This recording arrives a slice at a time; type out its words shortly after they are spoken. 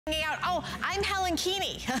Out. Oh, I'm Helen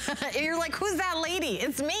Keeney. You're like, who's that lady?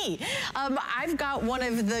 It's me. I've got one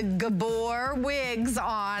of the Gabor wigs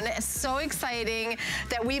on. So exciting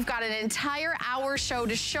that we've got an entire hour show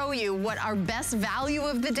to show you what our best value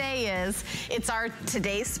of the day is. It's our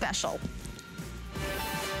today's special.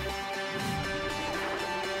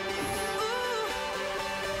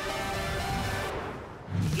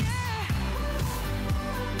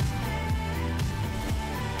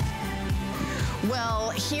 Well,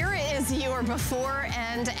 here is your before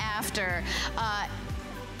and after.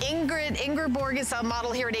 Ingrid Borg is a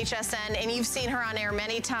model here at HSN, and you've seen her on air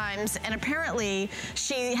many times, and apparently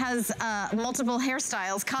she has multiple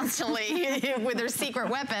hairstyles constantly with her secret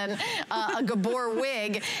weapon, a Gabor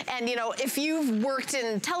wig. And you know, if you've worked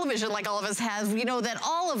in television like all of us have, you know that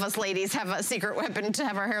all of us ladies have a secret weapon to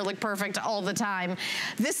have our hair look perfect all the time.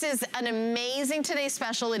 This is an amazing Today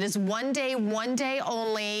Special. It is one day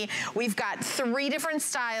only. We've got 3 different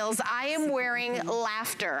styles. I am wearing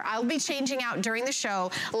Laughter. I'll be changing out during the show.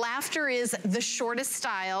 Laughter is the shortest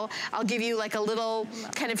style. I'll give you like a little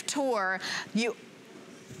kind of tour.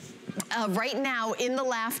 Right now in the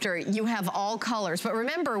Laughter, you have all colors. But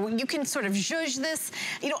remember, you can sort of zhuzh this.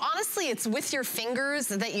 You know, honestly, it's with your fingers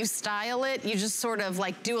that you style it. You just sort of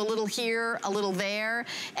like do a little here, a little there,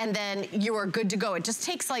 and then you are good to go. It just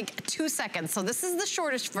takes like 2 seconds. So this is the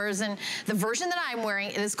shortest version. The version that I'm wearing,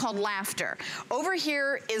 it is called Laughter. Over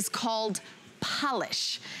here is called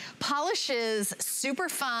Polish. Polish is super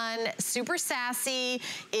fun, super sassy.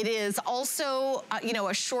 It is also, you know,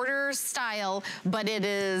 a shorter style, but it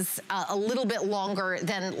is a little bit longer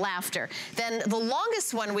than Laughter. Then the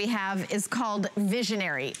longest one we have is called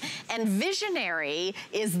Visionary. And Visionary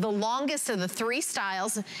is the longest of the 3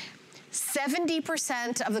 styles.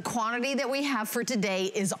 70% of the quantity that we have for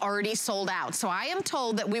today is already sold out. So I am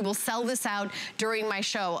told that we will sell this out during my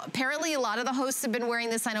show. Apparently a lot of the hosts have been wearing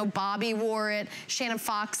this. I know Bobby wore it. Shannon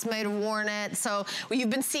Fox might have worn it. So you've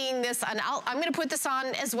been seeing this, and I'm gonna put this on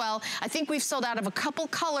as well. I think we've sold out of a couple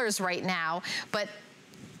colors right now, but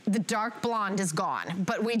the dark blonde is gone,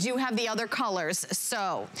 but we do have the other colors.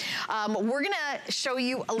 So we're gonna show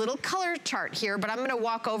you a little color chart here, but I'm gonna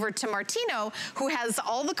walk over to Martino, who has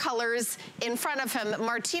all the colors in front of him.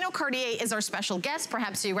 Martino Cartier is our special guest.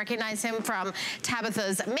 Perhaps you recognize him from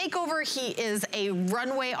Tabitha's Makeover. He is a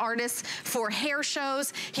runway artist for hair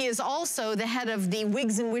shows. He is also the head of the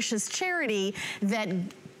Wigs and Wishes charity that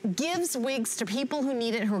gives wigs to people who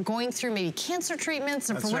need it, who are going through maybe cancer treatments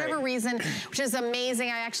and for whatever reason, which is amazing.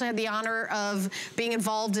 I actually had the honor of being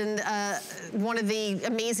involved in one of the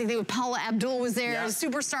amazing things. Paula Abdul was there,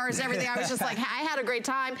 superstars and everything. I was just like, I had a great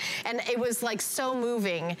time, and it was like so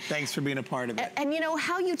moving. Thanks for being a part of it. And you know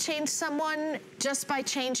how you change someone just by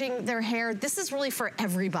changing their hair? This is really for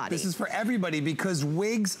everybody. This is for everybody, because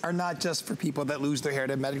wigs are not just for people that lose their hair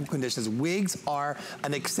to medical conditions. Wigs are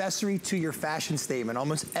an accessory to your fashion statement.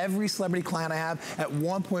 Almost every celebrity client I have at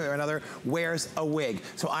one point or another wears a wig.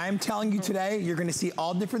 So I'm telling you today, you're gonna see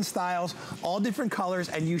all different styles, all different colors,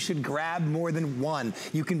 and you should grab more than one.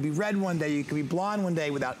 You can be red one day, you can be blonde one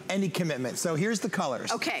day without any commitment. So here's the colors.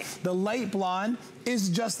 Okay. The light blonde is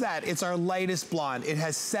just that. It's our lightest blonde. It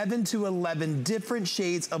has 7 to 11 different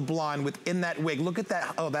shades of blonde within that wig. Look at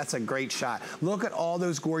that. Oh, that's a great shot. Look at all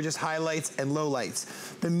those gorgeous highlights and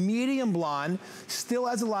lowlights. The medium blonde still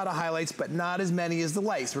has a lot of highlights, but not as many as the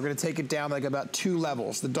lights. We're gonna take it down like about 2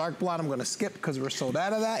 levels. The dark blonde I'm gonna skip because we're sold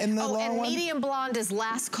out of that in the long one. Oh, and medium blonde is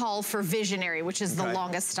last call for Visionary, which is the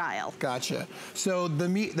longest style. Gotcha. So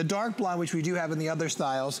the dark blonde, which we do have in the other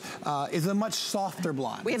styles, is a much softer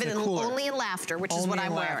blonde. We have it only in Laughter, which is what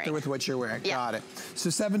I'm wearing. With what you're wearing. Yeah. Got it.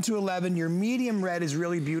 So 7 to 11, your medium red is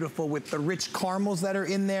really beautiful with the rich caramels that are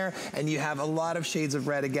in there, and you have a lot of shades of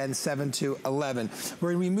red, again, 7 to 11.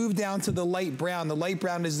 When we move down to the light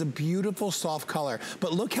brown is a beautiful soft color,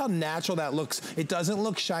 but look how natural that looks. It doesn't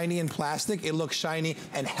look shiny and plastic, it looks shiny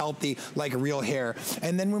and healthy like real hair.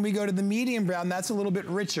 And then when we go to the medium brown, that's a little bit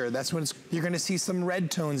richer. That's when you're gonna see some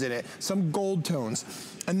red tones in it, some gold tones.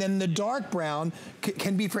 And then the dark brown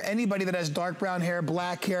can be for anybody that has dark brown hair,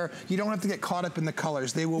 black hair. You don't have to get caught up in the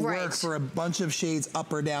colors. They will work for a bunch of shades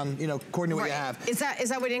up or down, you know, according to what you have. Is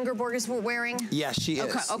that what Ingrid Borg is wearing? Yes, she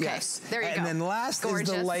is. Okay, there you go. And then last is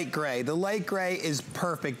the light gray. The light gray is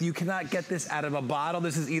perfect. You cannot get this out of a bottle.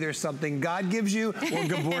 this is either something God gives you or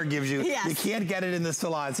Gabor gives you. Yes. You can't get it in the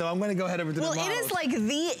salon. So I'm going to go ahead over to the models. Well, it is like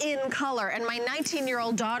the in color, and my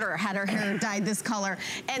 19-year-old daughter had her hair dyed this color.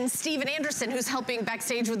 And Steven Anderson, who's helping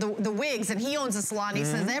backstage with the wigs, and he owns a salon, he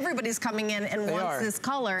says everybody's coming in and wants this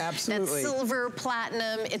color. Absolutely. That's silver,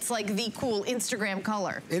 platinum. It's like the cool Instagram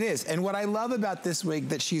color. It is. And what I love about this wig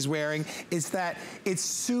that she's wearing is that it's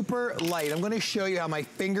super light. I'm going to show you how my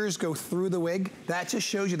fingers go through the wig. That just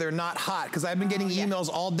shows you they're not hot, because I've been getting emails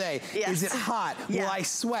all day. Yes. Is it hot? Yeah. Will I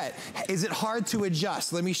sweat? Is it hard to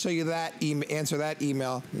adjust? Let me show you that answer that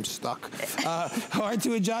email. I'm stuck. Hard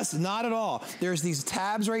to adjust? Not at all. There's these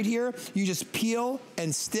tabs right here. You just peel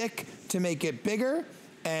and stick to make it bigger,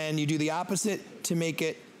 and you do the opposite to make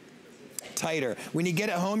it tighter. When you get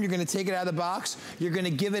it home, you're going to take it out of the box. You're going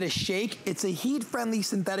to give it a shake. It's a heat-friendly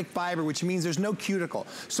synthetic fiber, which means there's no cuticle.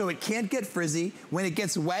 So it can't get frizzy. When it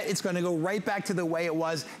gets wet, it's going to go right back to the way it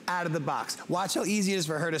was out of the box. Watch how easy it is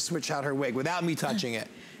for her to switch out her wig without me touching it.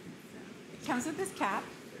 It comes with this cap.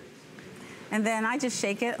 And then I just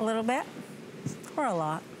shake it a little bit, or a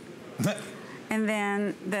lot. And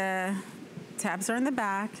then the tabs are in the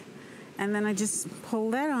back. And then I just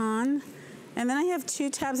pull that on. And then I have 2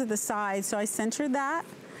 tabs at the side, so I centered that.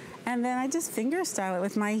 And then I just finger style it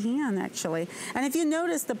with my hand, actually. And if you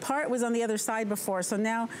notice, the part was on the other side before, so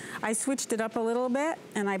now I switched it up a little bit,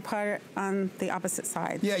 and I put it on the opposite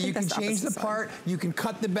side. Yeah, you can change the part, you can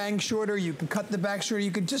cut the bang shorter, you can cut the back shorter,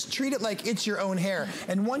 you can just treat it like it's your own hair.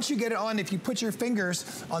 And once you get it on, if you put your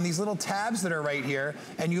fingers on these little tabs that are right here,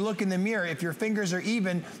 and you look in the mirror, if your fingers are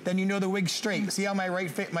even, then you know the wig's straight. See how my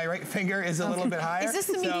right finger is a little bit higher? Is this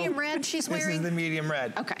the medium red she's wearing? This is the medium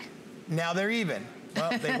red. Okay. Now they're even.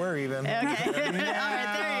 Well, they were even. Okay. All right, there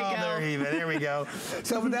you go. They're even. There we go.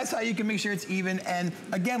 So that's how you can make sure it's even. And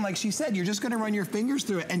again, like she said, you're just going to run your fingers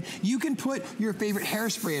through it, and you can put your favorite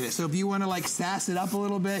hairspray in it. So if you want to like sass it up a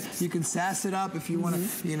little bit, you can sass it up. If you want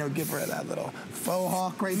to, you know, give her that little faux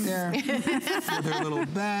hawk right there with her little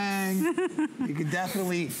bang, you can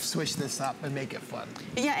definitely switch this up and make it fun.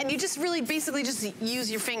 Yeah, and you just really basically just use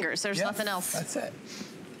your fingers. There's nothing else. That's it.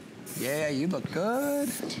 Yeah, you look good.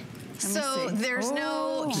 So there's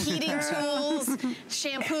no heating tools,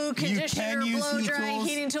 shampoo, conditioner, blow dry,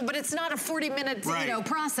 heating tool, but it's not a 40-minute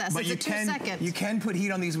process. But it's a 2-second. You can put heat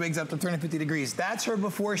on these wigs up to 350 degrees. That's her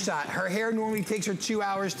before shot. Her hair normally takes her 2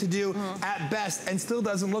 hours to do at best, and still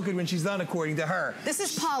doesn't look good when she's done, according to her. This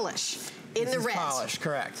is polish. In the red. Polish,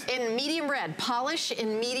 correct. In medium red, polish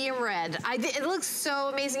in medium red. It looks so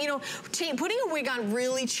amazing. You know, putting a wig on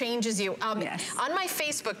really changes you. Yes. On my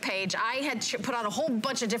Facebook page, I had put on a whole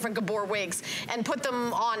bunch of different Gabor wigs and put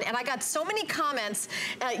them on, and I got so many comments.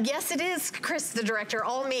 Yes, it is Chris, the director,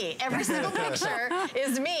 all me. Every single picture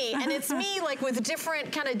is me, and it's me like with different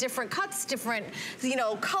cuts, different, you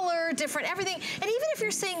know, color, different everything. And even if you're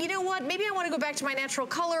saying, you know what, maybe I want to go back to my natural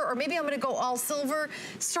color, or maybe I'm going to go all silver,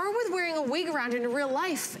 start with wearing a wig around in real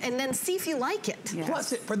life and then see if you like it. Yes.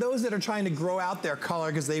 Plus, for those that are trying to grow out their color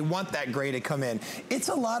because they want that gray to come in, it's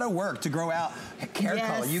a lot of work to grow out hair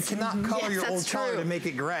color. You cannot color your old color to make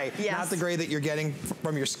it gray, not the gray that you're getting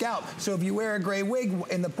from your scalp. So if you wear a gray wig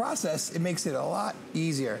in the process, it makes it a lot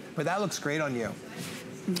easier. But that looks great on you.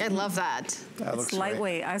 I love that. It's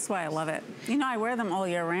lightweight. That's why I love it. You know, I wear them all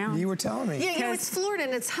year round. You were telling me. Yeah, you know, it's Florida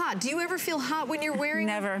and it's hot. Do you ever feel hot when you're wearing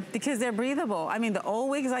them? Never, because they're breathable. I mean, the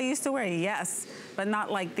old wigs I used to wear, yes, but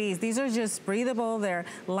not like these. These are just breathable. They're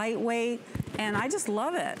lightweight, and I just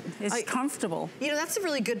love it. It's comfortable. You know, that's a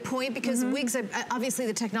really good point, because wigs, obviously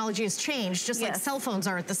the technology has changed, just like cell phones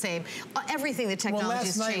aren't the same. Everything, the technology has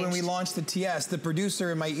changed. Well, last night when we launched the TS, the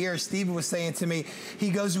producer in my ear, Steven, was saying to me,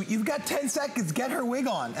 he goes, "You've got 10 seconds, get her wig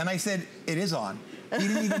on." And I said, "It is on." He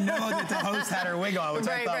didn't even know that the host had her wig on, which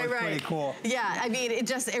I thought was pretty cool. Yeah, I mean,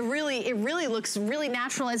 it really looks really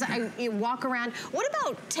natural as you walk around. What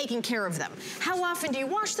about taking care of them? How often do you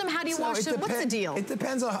wash them? How do you wash them? What's the deal? It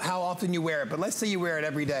depends on how often you wear it, but let's say you wear it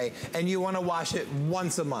every day and you want to wash it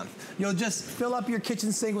once a month. You'll just fill up your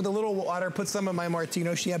kitchen sink with a little water, put some of my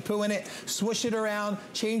Martino shampoo in it, swoosh it around,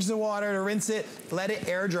 change the water to rinse it, let it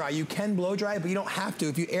air dry. You can blow dry it, but you don't have to.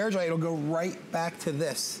 If you air dry, it'll go right back to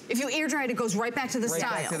this. If you air dry it, it goes right back to the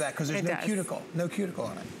style. Right back to that, because there's no cuticle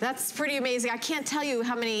on it. That's pretty amazing. I can't tell you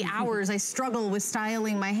how many hours I struggle with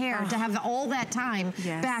styling my hair to have all that time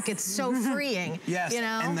back. It's so freeing. Yes, you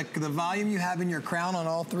know? And the volume you have in your crown on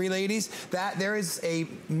all three ladies, that there is a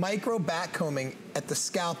micro back combing at the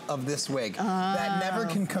scalp of this wig that never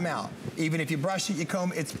can come out. Even if you brush it, you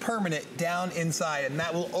comb, it's permanent down inside, and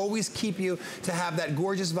that will always keep you to have that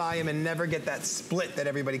gorgeous volume and never get that split that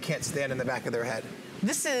everybody can't stand in the back of their head.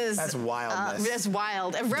 This is... That's wildness. That's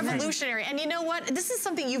wild and revolutionary. And you know what? This is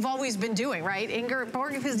something you've always been doing, right,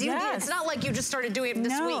 Gabor? Because it's not like you just started doing it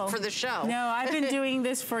this week for the show. No, I've been doing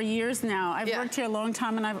this for years now. I've worked here a long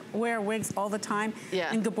time, and I wear wigs all the time.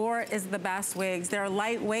 Yeah. And Gabor is the best wigs. They're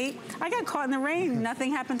lightweight. I got caught in the rain.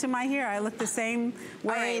 Nothing happened to my hair. I looked the same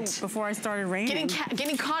way before I started raining.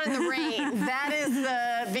 Getting caught in the rain, that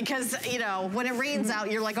is because, you know, when it rains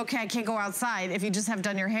out, you're like, okay, I can't go outside if you just have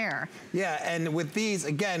done your hair. Yeah, and with these,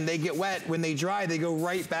 again, they get wet. When they dry, they go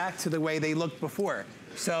right back to the way they looked before.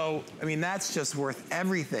 So, I mean, that's just worth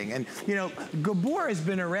everything. And, you know, Gabor has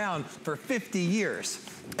been around for 50 years.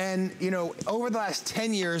 And, you know, over the last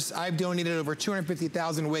 10 years, I've donated over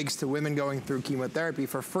 250,000 wigs to women going through chemotherapy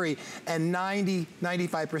for free. And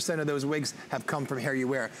 95% of those wigs have come from Hair You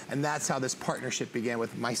Wear. And that's how this partnership began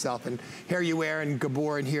with myself and Hair You Wear and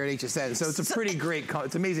Gabor and here at HSN. So it's a pretty great,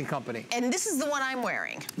 it's an amazing company. And this is the one I'm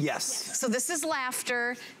wearing. Yes. So this is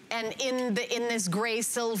Laughter. And in this gray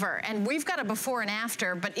silver, and we've got a before and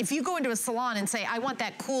after, but if you go into a salon and say, I want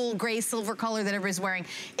that cool gray silver color that everybody's wearing,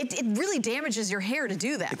 it really damages your hair to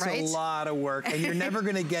do that, right? It's a lot of work, and you're never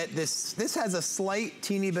gonna get this. This has a slight,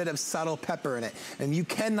 teeny bit of subtle pepper in it, and you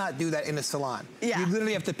cannot do that in a salon. Yeah. You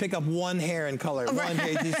literally have to pick up one hair in color. One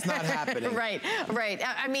hair, it's not happening. Right.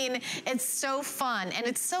 I mean, it's so fun, and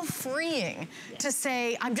it's so freeing to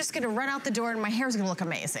say, I'm just gonna run out the door and my hair's gonna look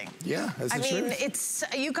amazing. Yeah, that's the truth. I mean, it's,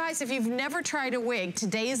 you guys, if you've never tried a wig,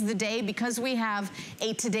 today is the day because we have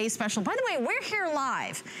a Today special. By the way, we're here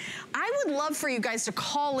live. I would love for you guys to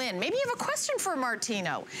call in. Maybe you have a question for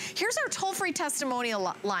Martino. Here's our toll-free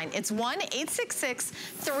testimonial line. It's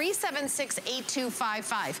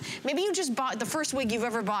 1-866-376-8255. Maybe you just bought the first wig you've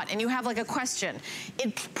ever bought and you have like a question.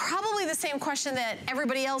 It's probably the same question that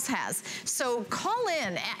everybody else has. So call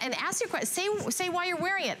in and ask your question. Say why you're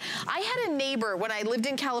wearing it. I had a neighbor when I lived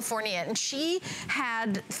in California, and she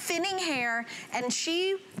had thinning hair, and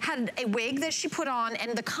she had a wig that she put on,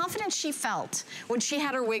 and the confidence she felt when she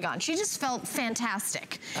had her wig on, she just felt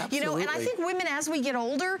fantastic. Absolutely. You know, and I think women, as we get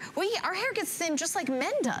older, our hair gets thin just like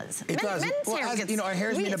men does. It does. Men's hair gets, you know, our hair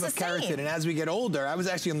is made up of keratin, and as we get older, I was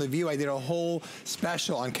actually on The View, I did a whole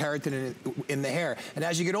special on keratin in the hair, and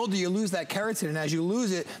as you get older, you lose that keratin, and as you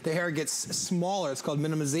lose it, the hair gets smaller. It's called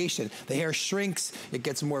minimization. The hair shrinks, it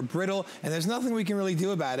gets more brittle, and there's nothing we can really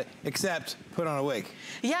do about it except put on a wig.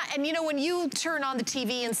 Yeah, and you know, when you turn on the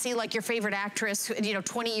TV and see like your favorite actress, you know,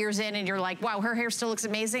 20 years in, and you're like, wow, her hair still looks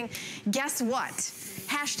amazing. Guess what?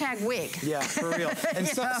 Hashtag wig. Yeah, for real. And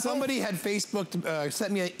somebody had Facebooked,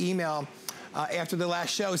 sent me an email after the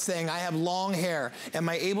last show saying, I have long hair. Am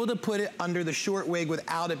I able to put it under the short wig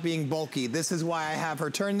without it being bulky? This is why I have her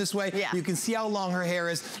turned this way. Yeah. You can see how long her hair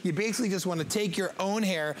is. You basically just want to take your own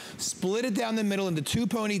hair, split it down the middle into 2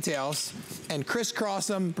 ponytails, and crisscross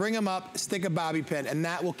them, bring them up, stick a bobby pin, and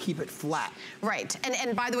that will keep it flat. Right.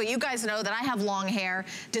 And by the way, you guys know that I have long hair.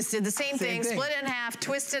 Just did the same thing, split it in half,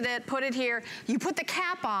 twisted it, put it here. You put the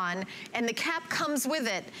cap on, and the cap comes with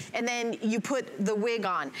it, and then you put the wig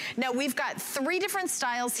on. Now, we've got 3 different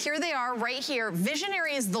styles. Here they are right here.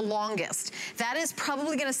 Visionary is the longest. That is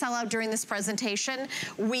probably gonna sell out during this presentation.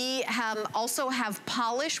 We also have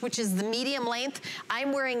Polish, which is the medium length.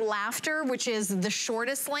 I'm wearing Laughter, which is the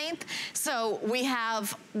shortest length. So we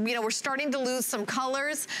have, you know, we're starting to lose some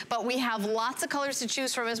colors, but we have lots of colors to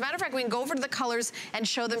choose from. As a matter of fact, we can go over to the colors and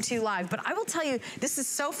show them to you live. But I will tell you, this is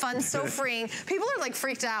so fun, so freeing. People are like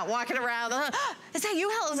freaked out, walking around. Is that you,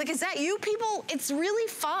 Helen? I was like, is that you? People, it's really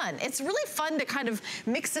fun. It's really fun to kind of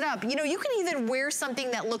mix it up. You know, you can either wear something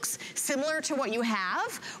that looks similar to what you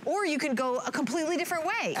have, or you can go a completely different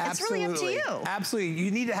way. Absolutely. It's really up to you. Absolutely. You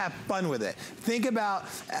need to have fun with it. Think about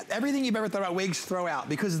everything you've ever thought about wigs, throw out,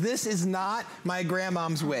 because this is not my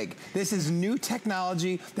grandmom's wig. This is new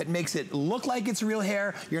technology that makes it look like it's real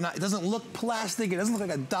hair. It doesn't look plastic. It doesn't look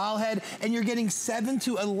like a doll head. And you're getting 7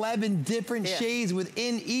 to 11 different shades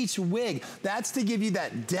within each wig. That's to give you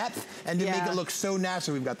that depth and to make it look so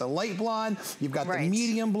natural. We've got the light blonde. You've got the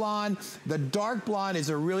medium blonde. The dark blonde is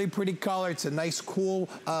a really pretty color. It's a nice, cool,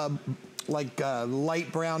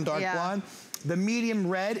 light brown, dark blonde. The medium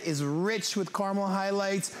red is rich with caramel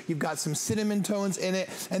highlights. You've got some cinnamon tones in it.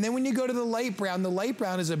 And then when you go to the light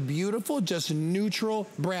brown is a beautiful, just neutral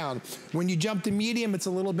brown. When you jump to medium, it's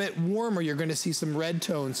a little bit warmer. You're gonna see some red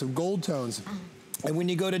tones, some gold tones. And when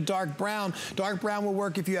you go to dark brown will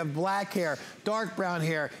work if you have black hair, dark brown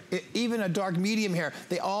hair, even a dark medium hair.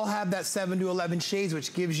 They all have that 7 to 11 shades,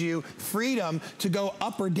 which gives you freedom to go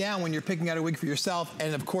up or down when you're picking out a wig for yourself.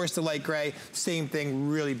 And of course, the light gray, same thing,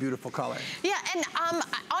 really beautiful color. Yeah, and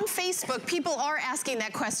on on Facebook, people are asking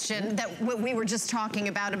that question that we were just talking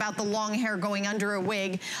about the long hair going under a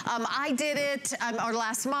wig. I did it, our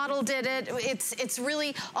last model did it. It's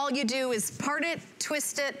really, all you do is part it,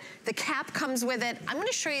 twist it, the cap comes with it. I'm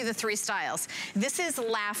gonna show you the 3 styles. This is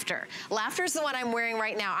Laughter. Laughter is the one I'm wearing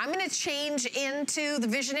right now. I'm gonna change into the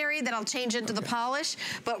Visionary, then I'll change into the Polish.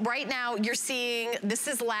 But right now you're seeing, this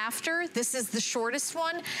is Laughter. This is the shortest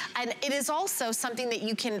one. And it is also something that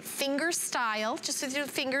you can finger style, just with your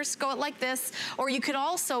fingers, go it like this. Or you could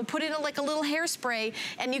also put in like a little hairspray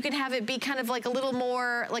and you can have it be kind of like a little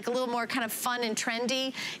more kind of fun and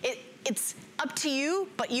trendy. It's up to you,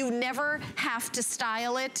 but you never have to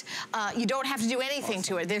style it. You don't have to do anything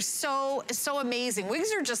to it. They're so amazing.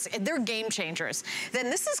 Wigs are just, they're game changers. Then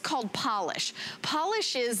this is called Polish.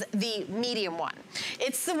 Polish is the medium one.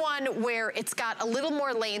 It's the one where it's got a little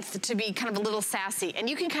more length to be kind of a little sassy. And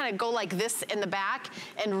you can kind of go like this in the back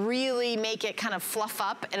and really make it kind of fluff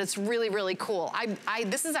up, and it's really, really cool.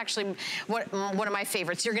 This is actually one of my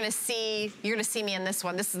favorites. You're gonna see me in this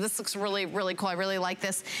one. This looks really, really cool. I really like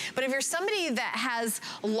this. But if you're somebody that has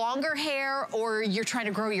longer hair, or you're trying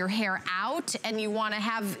to grow your hair out and you want to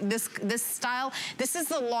have this style, this is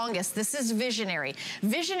the longest. This is Visionary.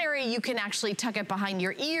 Visionary, you can actually tuck it behind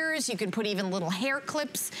your ears. You can put even little hair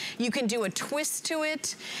clips. You can do a twist to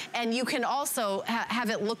it, and you can also have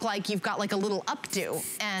it look like you've got like a little updo.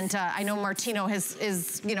 And I know Martino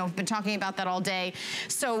is been talking about that all day.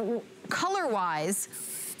 So color-wise,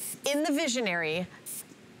 in the Visionary,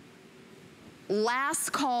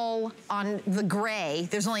 last call on the gray,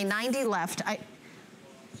 there's only 90 left.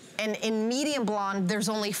 And in medium blonde, there's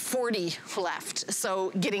only 40 left.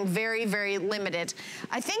 So getting very, very limited.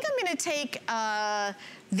 I think I'm gonna take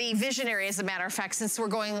the Visionary, as a matter of fact, since we're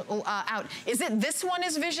going out. Is it this one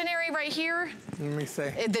is Visionary right here? Let me see.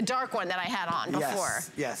 The dark one that I had on before.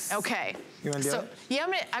 Yes. Okay. You wanna do it? Yeah,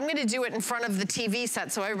 I'm gonna do it in front of the TV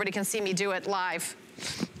set so everybody can see me do it live.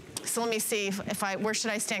 So let me see where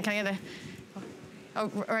should I stand? Can I get oh,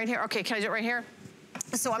 right here? Okay, can I do it right here?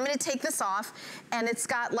 So I'm gonna take this off, and it's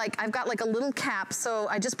got I've got like a little cap, so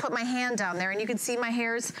I just put my hand down there, and you can see my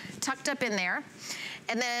hair's tucked up in there.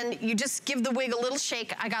 And then you just give the wig a little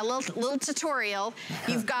shake. I got a little tutorial.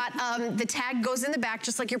 You've got, the tag goes in the back,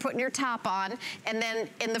 just like you're putting your top on. And then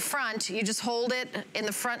in the front, you just hold it in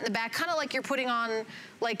the front and the back, kind of like you're putting on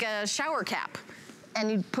like a shower cap.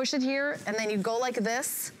 And you push it here, and then you go like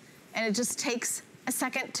this, and it just takes a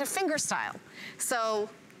second to finger style. So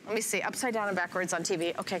let me see, upside down and backwards on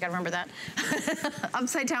TV. Okay, I gotta remember that.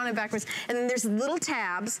 Upside down and backwards. And then there's little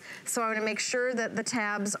tabs, so I'm gonna make sure that the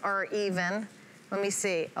tabs are even. Let me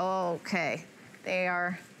see, okay. They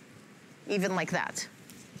are even like that.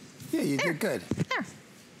 Yeah, you did good. There,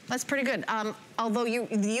 that's pretty good. Although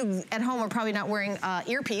you at home are probably not wearing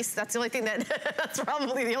earpiece. That's the only thing that's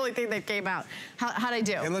probably the only thing that came out. How'd I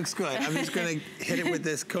do? It looks good. I'm just gonna hit it with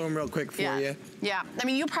this comb real quick for you. Yeah, I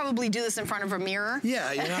mean, you probably do this in front of a mirror.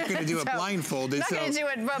 Yeah, you're not gonna do it blindfolded. Not gonna do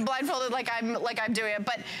it blindfolded like I'm doing it,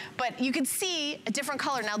 but you can see a different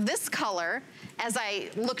color. Now this color, as I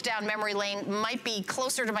look down memory lane, might be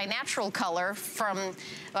closer to my natural color from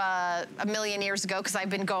a million years ago, because I've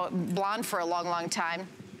been blonde for a long, long time.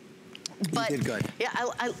 But you did good. Yeah,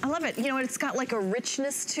 I love it. You know, it's got like a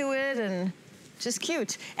richness to it, and just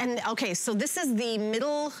cute. And okay, so this is the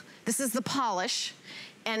middle, this is the Polish.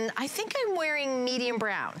 And I think I'm wearing medium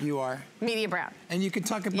brown. You are. Medium brown. And you can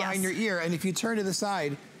tuck it behind your ear, and if you turn to the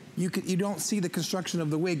side, you don't see the construction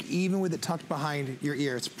of the wig, even with it tucked behind your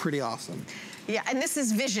ear. It's pretty awesome. Yeah, and this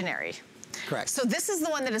is Visionary. Correct. So this is the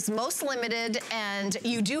one that is most limited, and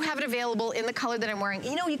you do have it available in the color that I'm wearing.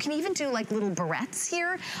 You know, you can even do like little barrettes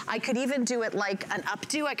here. I could even do it like an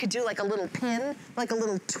updo. I could do like a little pin, like a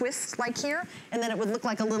little twist like here, and then it would look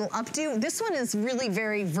like a little updo. This one is really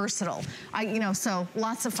very versatile. So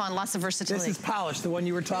lots of fun, lots of versatility. This is Polish, the one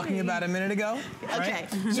you were talking about a minute ago. Okay, right?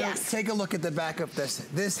 yes. So take a look at the back of this.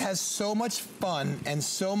 This has so much fun and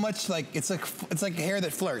so much it's like hair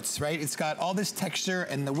that flirts, right? It's got all this texture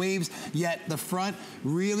and the waves, yet the front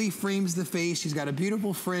really frames the face. She's got a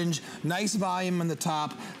beautiful fringe, nice volume on the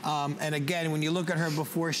top, and again, when you look at her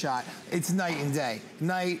before shot, it's night and day.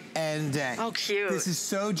 Night and day. Oh, cute. This is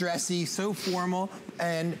so dressy, so formal,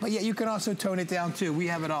 but yet you can also tone it down too. We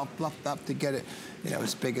have it all fluffed up to get it,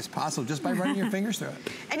 as big as possible, just by running your fingers through it.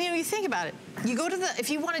 And you think about it. You go to if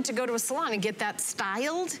you wanted to go to a salon and get that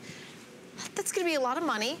styled, that's gonna be a lot of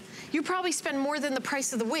money. You probably spend more than the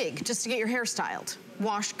price of the wig just to get your hair styled.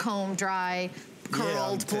 Washed, combed, dry,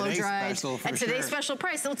 curled, blow dried. At today's special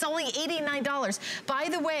price, so it's only $89. By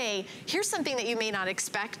the way, here's something that you may not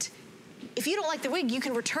expect. if you don't like the wig, you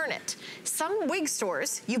can return it. Some wig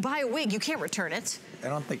stores, you buy a wig, you can't return it. I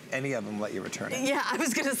don't think any of them let you return it. Yeah, I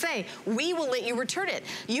was gonna say, we will let you return it.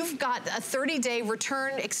 You've got a 30-day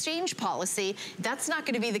return exchange policy. That's not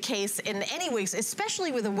gonna be the case in any wigs,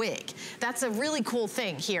 especially with a wig. That's a really cool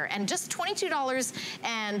thing here. And just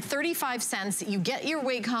 $22.35, you get your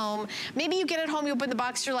wig home. Maybe you get it home, you open the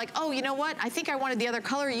box, you're like, oh, you know what? I think I wanted the other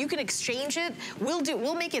color. You can exchange it.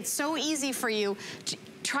 We'll make it so easy for you.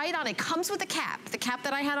 Try it on. It comes with a cap. The cap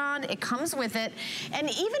that I had on, it comes with it. And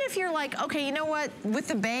even if you're like, okay, you know what? With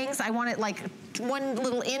the bangs, I want it like 1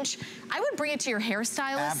 little inch. I would bring it to your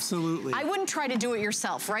hairstylist. Absolutely. I wouldn't try to do it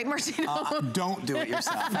yourself, right, Martino? Don't do it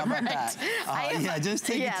yourself. How about right. that? Yeah, just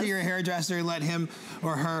take it to your hairdresser and let him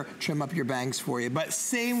or her trim up your bangs for you. But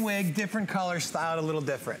same wig, different color, styled a little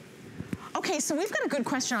different. Okay, so we've got a good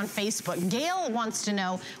question on Facebook. Gail wants to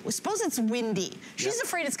know, suppose it's windy. She's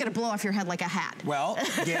afraid it's gonna blow off your head like a hat. Well,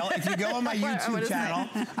 Gail, if you go on my YouTube channel,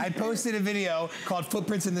 I posted a video called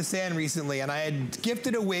Footprints in the Sand recently, and I had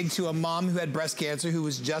gifted a wig to a mom who had breast cancer who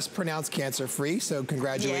was just pronounced cancer-free, so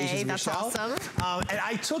congratulations, Yay, that's Michelle. awesome. And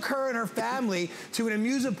I took her and her family to an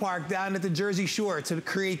amusement park down at the Jersey Shore to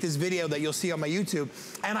create this video that you'll see on my YouTube.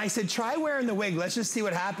 And I said, try wearing the wig, let's just see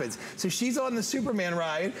what happens. So she's on the Superman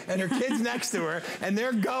ride, and her kids next to her, and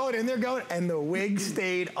they're going, and the wig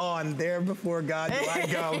stayed on. There before God do I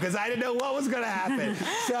go, because I didn't know what was gonna happen.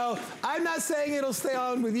 So I'm not saying it'll stay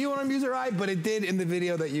on with you on a music ride, but it did in the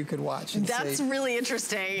video that you could watch. That's really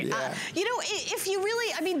interesting. Yeah. You know, if you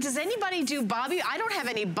really, I mean, does anybody do bobby? I don't have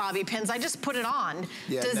any bobby pins. I just put it on.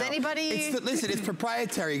 Yeah, does anybody? Listen, it's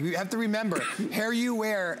proprietary. You have to remember, Hair You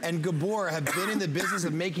Wear and Gabor have been in the business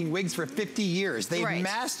of making wigs for 50 years. They've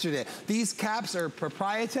mastered it. These caps are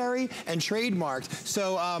proprietary and trademarked.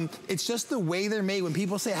 So it's just the way they're made. When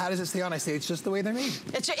people say, how does it stay on? I say, it's just the way they're made.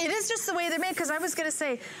 It is just the way they're made, because I was gonna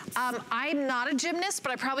say, I'm not a gymnast,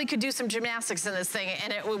 but I probably could do some gymnastics in this thing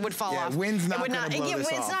and it would fall off. Wind's not gonna blow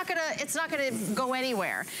this off. It's not gonna go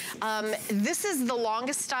anywhere. This is the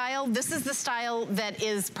longest style. This is the style that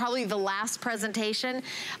is probably the last presentation.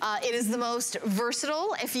 It is the most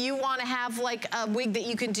versatile. If you wanna have like a wig that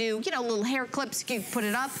you can do, you know, little hair clips, you can put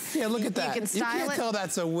it up. Yeah, look at that. You can style it. You can't tell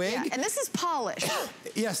that's a wig. Yeah. And this is polished.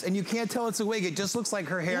 Yes, and you can't tell it's a wig. It just looks like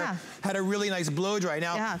her hair had a really nice blow dry.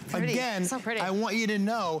 Now, again, so pretty. I want you to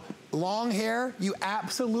know, long hair, you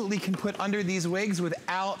absolutely can put under these wigs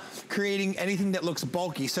without creating anything that looks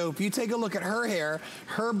bulky. So if you take a look at her hair,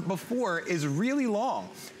 her before is really long,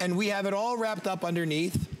 and we have it all wrapped up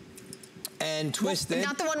underneath and twisted. Well,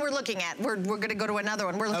 not the one we're looking at. We're going to go to another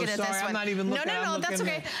one. We're looking at this one. I'm not even looking. No, that's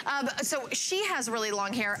okay. So she has really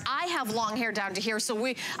long hair. I have long hair down to here.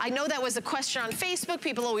 So I know that was a question on Facebook.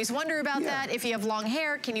 People always wonder about that. If you have long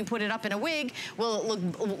hair, can you put it up in a wig? Will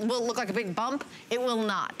it look like a big bump? It will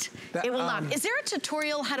not. It will not. Is there a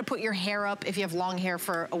tutorial how to put your hair up if you have long hair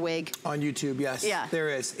for a wig? On YouTube, yes. Yeah. There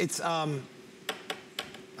is. It's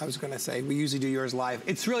I was gonna say, we usually do yours live.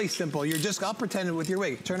 It's really simple. I'll pretend it with your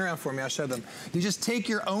wig. Turn around for me, I'll show them. You just take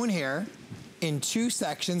your own hair in 2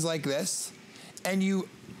 sections like this, and you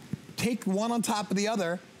take one on top of the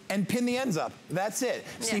other and pin the ends up. That's it.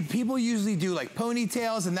 Yeah. See, people usually do like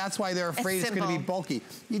ponytails, and that's why they're afraid it's gonna be bulky.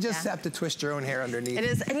 You just have to twist your own hair underneath. It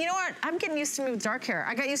is, and you know what? I'm getting used to me with dark hair.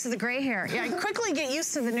 I got used to the gray hair. Yeah, I quickly get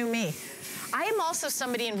used to the new me. I am also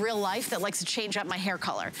somebody in real life that likes to change up my hair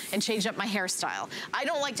color and change up my hairstyle. I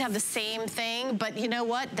don't like to have the same thing, but you know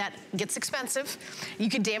what? That gets expensive. You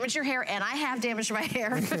can damage your hair, and I have damaged my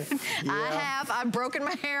hair. I've broken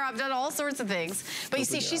my hair, I've done all sorts of things. But you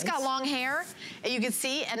see, she's got long hair, and you can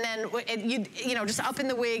see, and then you know, just up in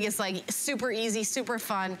the wig is like super easy, super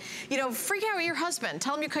fun. You know, freak out your husband.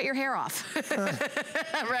 Tell him you cut your hair off,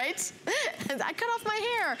 right? I cut off my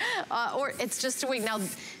hair, or it's just a wig. Now,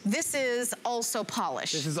 this is also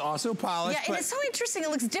polished. This is also polished. Yeah, and it's so interesting. It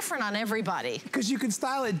looks different on everybody. Because you can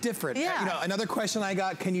style it different. Yeah. You know, another question I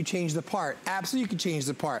got, can you change the part? Absolutely, you can change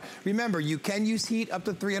the part. Remember, you can use heat up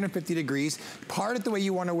to 350 degrees. Part it the way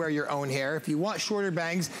you want to wear your own hair. If you want shorter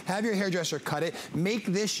bangs, have your hairdresser cut it. Make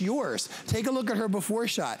this yours. Take a look at her before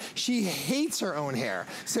shot. She hates her own hair.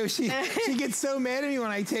 So she gets so mad at me when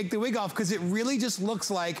I take the wig off, because it really just looks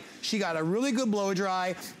like she got a really good blow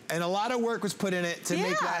dry, and a lot of work was put in it to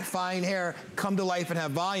make that fine hair come to life and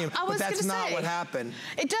have volume, but that's not what happened.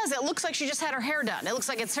 It does. It looks like she just had her hair done. It looks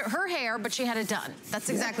like it's her hair, but she had it done. That's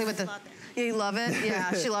exactly what the... You love it?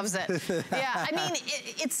 Yeah, she loves it. Yeah, I mean,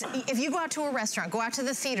 it's if you go out to a restaurant, go out to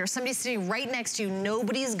the theater, somebody's sitting right next to you,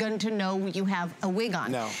 nobody's going to know you have a wig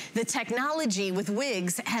on. No. The technology with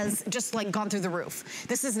wigs has just like gone through the roof.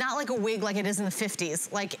 This is not like a wig like it is in the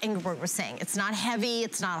 50s, like Ingeborg was saying. It's not heavy,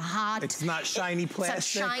 it's not hot. It's not shiny plastic.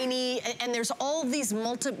 It's not shiny, and there's all these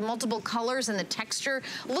multiple colors and the texture.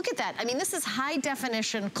 Look at that. I mean, this is high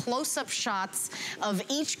definition, close-up shots of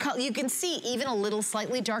each color. You can see even a little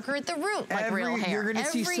slightly darker at the root, like real hair. You're gonna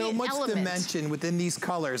see so much dimension within these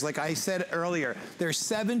colors. Like I said earlier, there's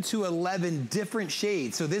 7 to 11 different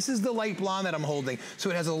shades. So this is the light blonde that I'm holding. So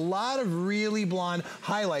it has a lot of really blonde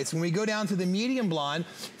highlights. When we go down to the medium blonde,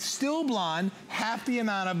 still blonde, half the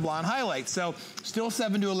amount of blonde highlights. So still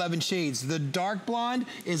 7 to 11 shades. The dark blonde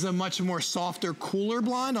is a much more softer, cooler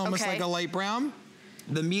blonde, almost like a light brown.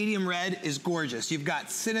 The medium red is gorgeous. You've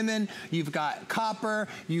got cinnamon, you've got copper,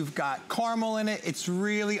 you've got caramel in it. It's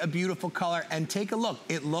really a beautiful color. And take a look,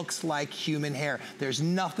 it looks like human hair. There's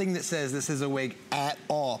nothing that says this is a wig at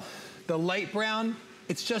all. The light brown,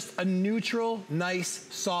 it's just a neutral, nice,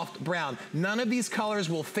 soft brown. None of these colors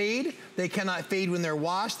will fade. They cannot fade when they're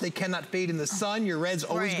washed. They cannot fade in the sun. Your red's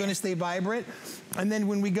always gonna stay vibrant. And then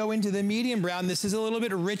when we go into the medium brown, this is a little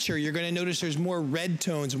bit richer. You're gonna notice there's more red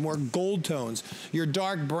tones, more gold tones. Your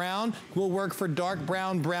dark brown will work for dark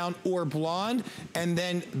brown, brown, or blonde. And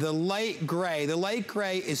then the light gray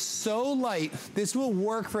is so light, this will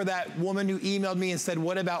work for that woman who emailed me and said,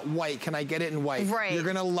 what about white? Can I get it in white? Right. You're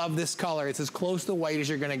gonna love this color. It's as close to white as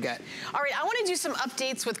you're gonna get. All right, I wanna do some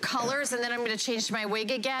updates with colors, and then I'm gonna change to my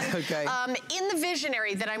wig again. Okay. In the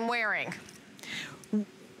Visionary that I'm wearing,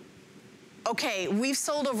 okay, we've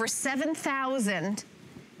sold over 7,000.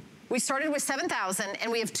 We started with 7,000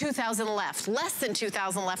 and we have 2,000 left, less than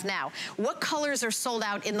 2,000 left now. What colors are sold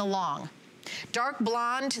out in the long? Dark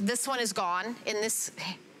blonde, this one is gone. In this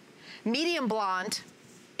medium blonde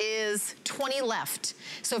is 20 left.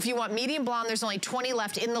 So if you want medium blonde, there's only 20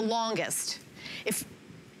 left in the longest.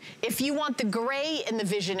 If you want the gray in the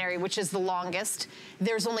Visionary, which is the longest,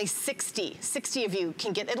 there's only 60. 60 of you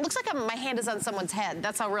can get, it looks like my hand is on someone's head.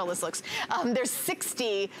 That's how real this looks. There's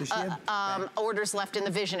 60 orders left in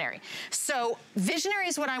the Visionary. So Visionary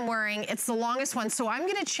is what I'm wearing. It's the longest one. So I'm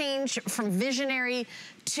gonna change from Visionary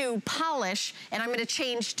to polish, and I'm gonna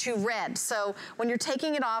change to red. So when you're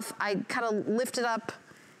taking it off, I kind of lift it up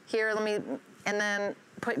here, and then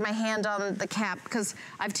put my hand on the cap because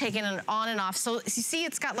I've taken it on and off. So you see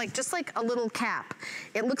it's got like, just like a little cap.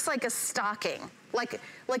 It looks like a stocking, like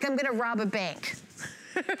I'm gonna rob a bank.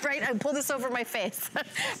 Right, I pulled this over my face.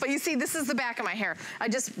 But you see, this is the back of my hair. I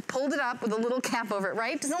just pulled it up with a little cap over it,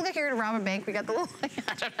 right? Doesn't it look like you're gonna rob a bank? We got the little,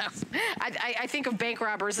 I don't know. I think of bank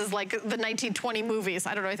robbers as like the 1920 movies.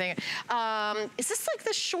 I don't know anything. Is this like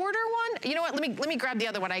the shorter one? You know what, let me grab the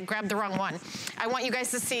other one. I grabbed the wrong one. I want you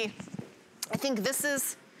guys to see, I think this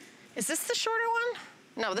is this the shorter one?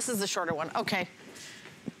 No, this is the shorter one, okay.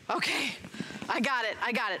 Okay, I got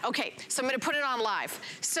it. Okay, so I'm gonna put it on live.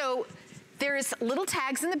 So there's little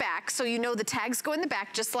tags in the back, so you know the tags go in the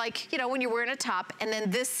back, just like, you know, when you're wearing a top, and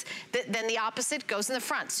then then the opposite goes in the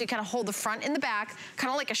front. So you kind of hold the front in the back,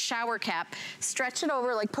 kind of like a shower cap, stretch it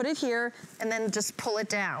over, like put it here, and then just pull it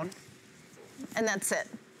down. And that's it.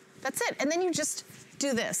 That's it, and then you just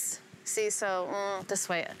do this. See, so this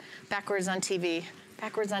way, backwards on TV,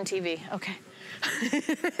 okay.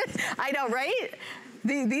 I know, right?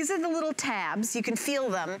 These are the little tabs, you can feel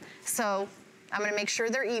them. So I'm gonna make sure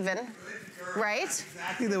they're even, right?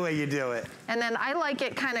 Exactly the way you do it. And then I like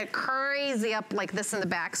it kind of crazy up like this in the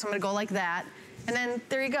back, so I'm gonna go like that. And then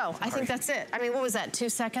there you go, I think that's it. I mean, what was that, 2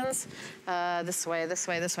 seconds? This way.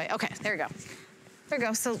 Okay, there you go. There you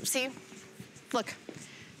go, so see, look.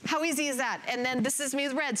 How easy is that? And then this is me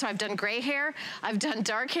with red. So I've done gray hair, I've done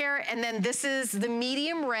dark hair, and then this is the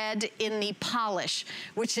medium red in the polish,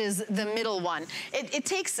 which is the middle one. It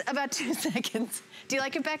takes about 2 seconds. Do you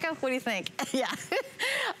like it, Becca? What do you think? Yeah.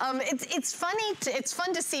 It's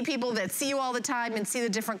fun to see people that see you all the time and see the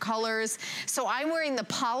different colors. So I'm wearing the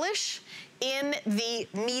polish in the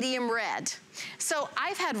medium red. So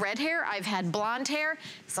I've had red hair, I've had blonde hair,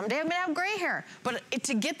 someday I'm gonna have gray hair. But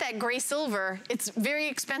to get that gray silver, it's very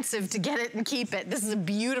expensive to get it and keep it. This is a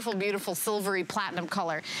beautiful, beautiful silvery platinum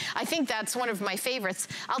color. I think that's one of my favorites.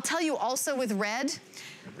 I'll tell you also with red,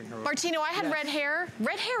 Martino, I had red hair.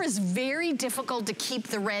 Red hair is very difficult to keep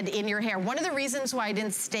the red in your hair. One of the reasons why I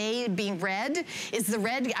didn't stay being red is the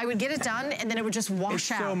red, I would get it done and then it would just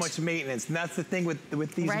wash out. It's so much maintenance, and that's the thing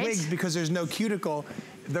with these wigs, because there's no cuticle.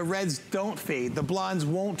 The reds don't fade. The blondes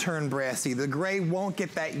won't turn brassy. The gray won't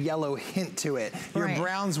get that yellow hint to it. Your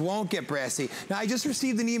browns won't get brassy. Now, I just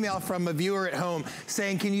received an email from a viewer at home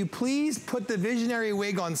saying, can you please put the Visionary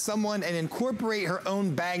wig on someone and incorporate her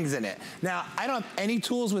own bangs in it? Now, I don't have any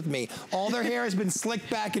tools with me. All their hair has been slicked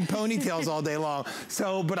back in ponytails all day long.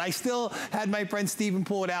 So, but I still had my friend Steven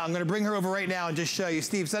pull it out. I'm gonna bring her over right now and just show you.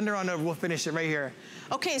 Steve, send her on over. We'll finish it right here.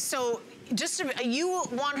 Okay, so you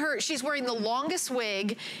want her, she's wearing the longest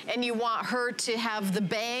wig, and you want her to have the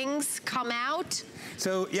bangs come out?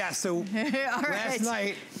 So, yeah, so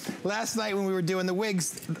last night when we were doing the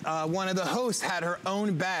wigs, one of the hosts had her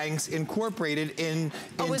own bangs incorporated into...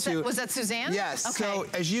 Was that Suzanne? Yes, okay. So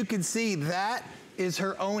as you can see, that is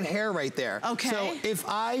her own hair right there. Okay. So if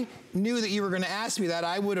I knew that you were going to ask me that,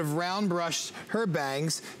 I would have round brushed her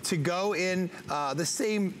bangs to go in the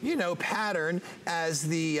same, you know, pattern as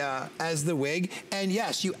the wig. And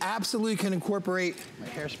yes, you absolutely can incorporate my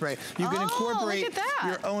hairspray. You can incorporate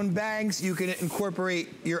your own bangs. You can incorporate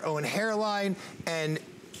your own hairline, and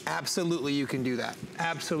absolutely you can do that.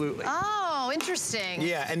 Absolutely. Oh, interesting.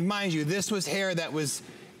 Yeah, and mind you, this was hair that was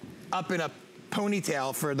up in a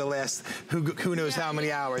ponytail for the last who knows how many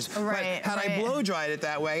hours. Right, but had I blow dried it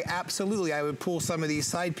that way, absolutely I would pull some of these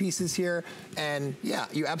side pieces here, and yeah,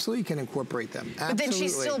 you absolutely can incorporate them. Absolutely. But then she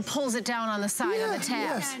still pulls it down on the side, on the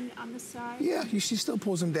tab. Yes. And on the side. Yeah, she still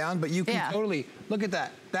pulls them down, but you can totally, look at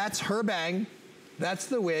that. That's her bang. That's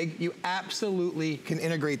the wig. You absolutely can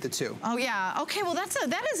integrate the two. Oh yeah. Okay. Well, that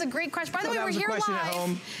is a great question. By the way, we're here live. At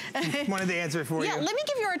home. Wanted to answer it for you. Yeah. Let me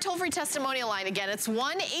give you our toll-free testimonial line again. It's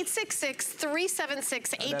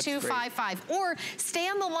 1-866-376-8255, or stay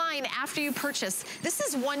on the line after you purchase. This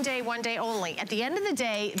is one day only. At the end of the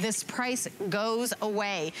day, this price goes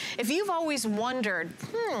away. If you've always wondered,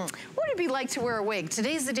 what would it be like to wear a wig?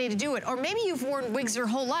 Today's the day to do it. Or maybe you've worn wigs your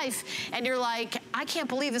whole life and you're like, I can't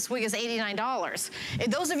believe this wig is $89.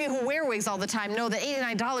 And those of you who wear wigs all the time know that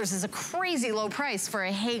 $89 is a crazy low price for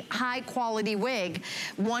a high quality wig,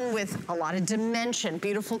 one with a lot of dimension,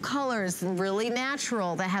 beautiful colors, and really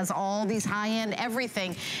natural, that has all these high-end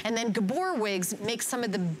everything. And then Gabor Wigs makes some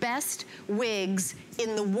of the best wigs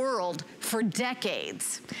in the world for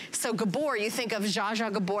decades. So Gabor, you think of Zsa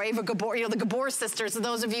Zsa Gabor, Ava Gabor, you know, the Gabor sisters.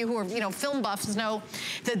 Those of you who are, you know, film buffs know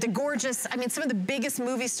that the gorgeous, I mean, some of the biggest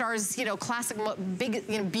movie stars, you know, classic, big,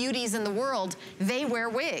 you know, beauties in the world, they wear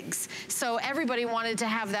wigs. So everybody wanted to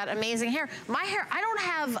have that amazing hair. My hair, I don't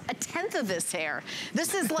have a tenth of this hair.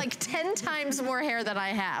 This is like 10 times more hair than I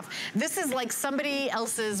have. This is like somebody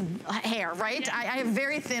else's hair, right? I have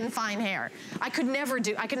very thin, fine hair. I could never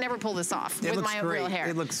pull this off with my real hair.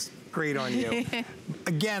 It looks great on you.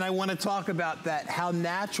 Again, I want to talk about that, how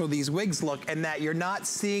natural these wigs look, and that you're not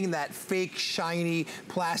seeing that fake, shiny,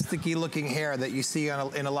 plasticky looking hair that you see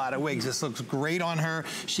on in a lot of wigs. This looks great on her.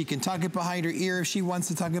 She can tuck it behind her ear if she wants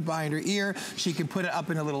to tuck it behind her ear. She can put it up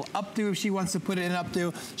in a little updo if she wants to put it in an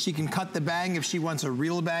updo. She can cut the bang if she wants a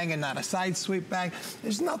real bang and not a side sweep bang.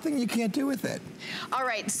 There's nothing you can't do with it. All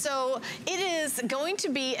right, so it is going to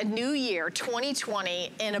be a new year,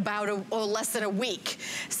 2020, in about less than a week.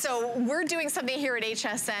 So we're doing something here at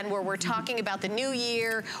HSN where we're talking about the new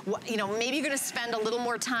year. You know, maybe you're going to spend a little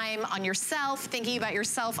more time on yourself, thinking about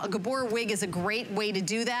yourself. A Gabor wig is a great way to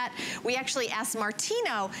do that. We actually asked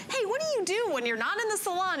Martino, hey, what do you do when you're not in the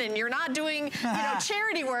salon and you're not doing, you know,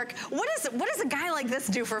 charity work? What does a guy like this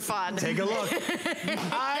do for fun? Take a look.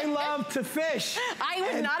 I love to fish. I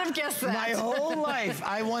would not have guessed that. My whole life,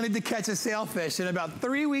 I wanted to catch a sailfish, and about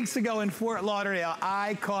 3 weeks ago in Fort Lauderdale,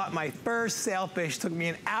 I caught my first sailfish. Took me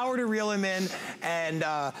an hour to reel him in, and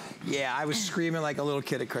yeah, I was screaming like a little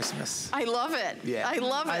kid at Christmas. I love it. Yeah, I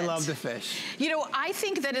love it. I love to fish. You know, I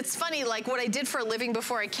think that it's funny, like what I did for a living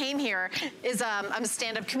before I came here is I'm a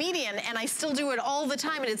stand-up comedian, and I still do it all the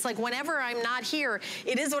time, and it's like whenever I'm not here,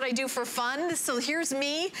 it is what I do for fun. So here's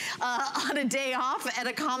me on a day off at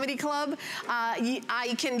a comedy club.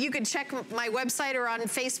 You can check my website or on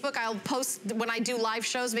Facebook. I'll post when I do live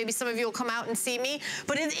shows. Maybe some of you will come out and see me.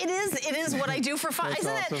 But it is what I do for fun.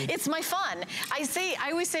 Isn't awesome. it? It's my fun.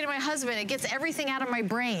 I always say to my husband, it gets everything out of my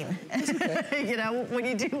brain. Okay. You know, when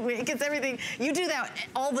you do, it gets everything. You do that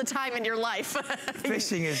all the time in your life.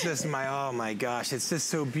 Fishing is just oh my gosh, it's just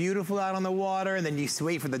so beautiful out on the water, and then you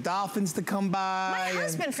wait for the dolphins to come by. My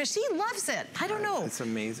husband fishes. He loves it. I don't know. It's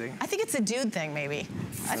amazing. I think it's a dude thing, maybe.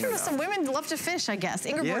 I don't know. Some women love to fish, I guess.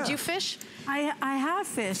 Ingeborg, do you fish? I have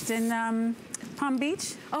fished in Palm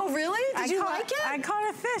Beach. Oh, really? Did you like it? I caught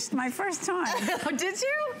a fish my first time. Oh, did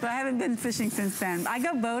you? But I haven't been fishing since then. I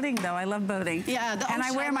go boating, though. I love boating. Yeah, the ocean. And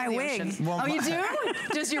I wear my wig. Oh, you do?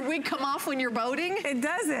 Does your wig come off when you're boating? It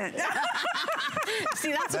doesn't.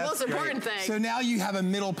 See, that's the most important thing. So now you have a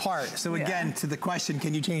middle part. So again, to the question,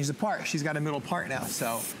 can you change the part? She's got a middle part now,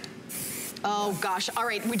 so. Oh gosh, all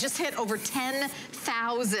right, we just hit over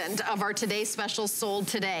 10,000 of our Today Specials sold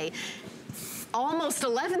today. Almost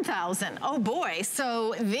 11,000. Oh boy.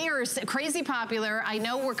 So they're crazy popular. I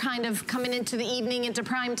know we're kind of coming into the evening, into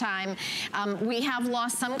prime time. We have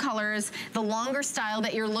lost some colors. The longer style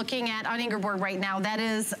that you're looking at on Ingerborg right now, that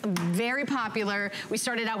is very popular. We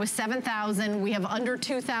started out with 7,000. We have under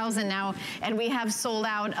 2,000 now, and we have sold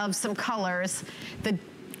out of some colors.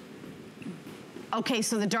 Okay,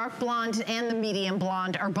 so the dark blonde and the medium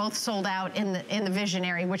blonde are both sold out in the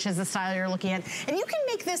Visionary, which is the style you're looking at. And you can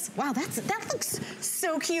make this, wow, that looks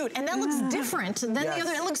so cute. And that looks different than the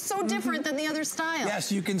other, it looks so different than the other style.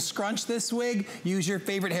 Yes, you can scrunch this wig, use your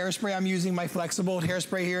favorite hairspray. I'm using my flexible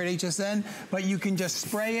hairspray here at HSN, but you can just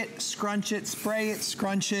spray it, scrunch it, spray it,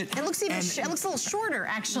 scrunch it. It looks even, it looks a little shorter,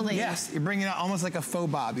 actually. Yes, you're bringing it out almost like a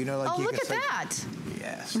faux bob, you know, like oh, look at that.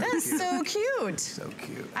 Yes. That's so cute. So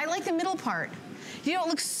cute. I like the middle part. You know, it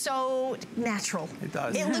looks so natural. It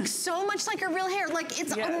does. It looks so much like her real hair. Like,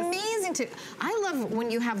 it's amazing to. I love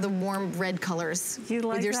when you have the warm red colors. You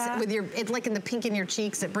like that? With your, it's like in the pink in your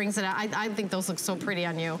cheeks, it brings it out. I think those look so pretty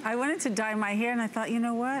on you. I wanted to dye my hair, and I thought, you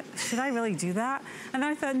know what? Should I really do that? And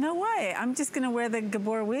I thought, no way. I'm just going to wear the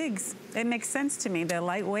Gabor wigs. It makes sense to me. They're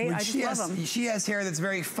lightweight. I just love them. She has hair that's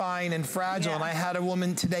very fine and fragile, and I had a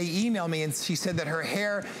woman today email me, and she said that her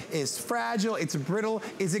hair is fragile, it's brittle.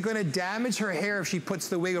 Is it going to damage her hair if she puts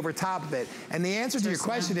the wig over top of it? And the answer to your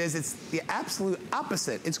question is it's the absolute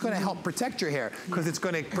opposite. It's going to help protect your hair because it's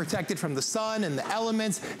going to protect it from the sun and the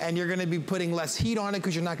elements, and you're going to be putting less heat on it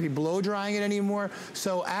because you're not going to be blow drying it anymore.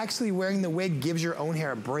 So actually wearing the wig gives your own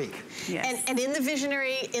hair a break. Yes. And in the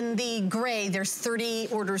Visionary, in the gray, there's 30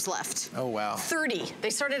 orders left. Oh, wow. 30. They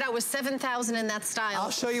started out with 7,000 in that style. I'll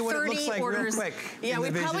show you what it looks like real quick. Yeah, we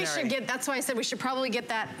probably should get, that's why I said we should probably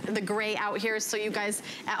get the gray out here so you guys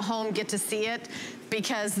at home get to see it,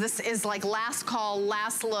 because this is like last call,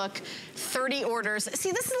 last look, 30 orders.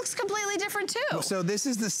 See, this looks completely different too. So this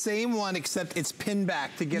is the same one, except it's pinned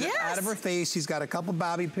back to get it out of her face. She's got a couple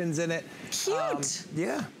bobby pins in it. Cute.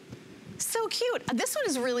 Yeah. So cute. This one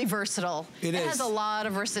is really versatile. It has a lot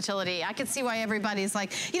of versatility. I can see why everybody's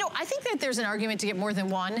like, you know, I think that there's an argument to get more than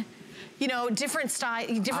one. You know, different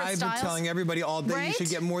styles. I've been telling everybody all day you should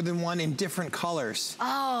get more than one in different colors.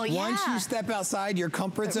 Oh, yeah. Once you step outside your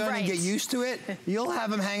comfort zone and get used to it, you'll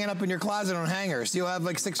have them hanging up in your closet on hangers. You'll have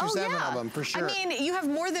like 6 or 7 of them for sure. I mean, you have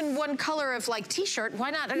more than one color of like t-shirt.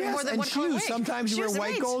 Why not more than one color wig? Sometimes you wear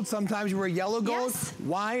white gold, sometimes you wear yellow gold.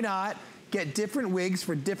 Why not get different wigs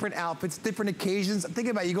for different outfits, different occasions? Think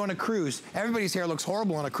about it, you go on a cruise. Everybody's hair looks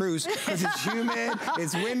horrible on a cruise because it's humid,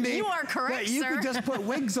 it's windy. You are correct, but you could just put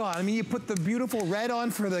wigs on. I mean, you put the beautiful red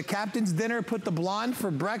on for the captain's dinner, put the blonde for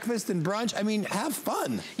breakfast and brunch. I mean, have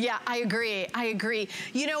fun. Yeah, I agree. I agree.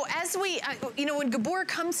 You know, as we, you know, when Gabor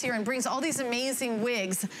comes here and brings all these amazing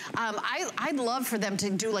wigs, I'd love for them to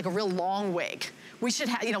do like a real long wig. We should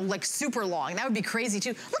have, you know, like super long. That would be crazy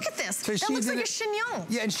too. Look at this. So that looks like a chignon.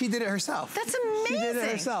 Yeah, and she did it herself. That's amazing. She did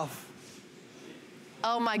it herself.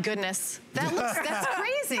 Oh my goodness. That's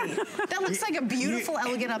crazy. That looks like a beautiful,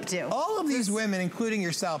 elegant updo. All of these women, including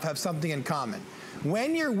yourself, have something in common.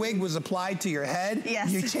 When your wig was applied to your head,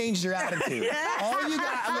 you changed your attitude. Oh, you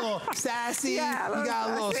got a little sassy, you got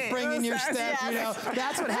a little spring in your step, you know.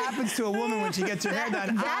 That's what happens to a woman when she gets her hair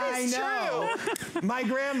done. I know. True. My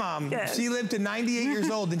grandma, she lived to 98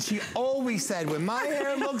 years old, and she always said, when my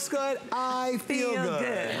hair looks good, I feel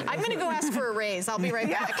good. I'm going to go ask for a raise. I'll be right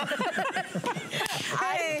back.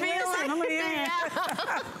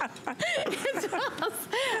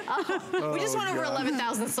 We just went over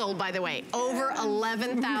 11,000 sold, by the way. Over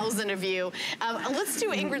 11,000 of you. Let's do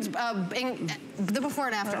Ingrid's, the before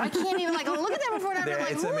and after. I can't even, like, look at that before and after.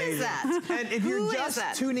 Like, who is that? And if you're just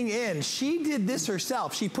tuning in, she did this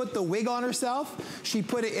herself. She put the wig on herself. She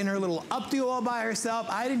put it in her little updo all by herself.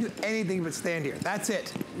 I didn't do anything but stand here. That's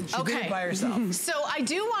it. She did it by herself. So I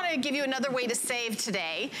do want to give you another way to save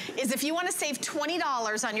today, is if you want to save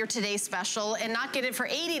 $20 on your Today Special and not get it for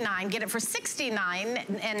 $89, get it for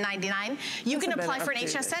 $69.99, you can apply for an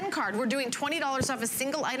HSN card. We're doing $20 off a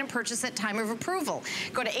single item purchase at time of approval.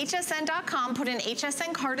 Go to hsn.com, put an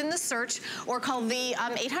HSN card in the search, or call the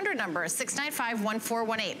 800 number,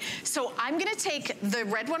 695-1418. So I'm going to take the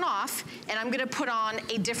red one off, and I'm going to put on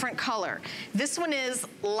a different color. This one is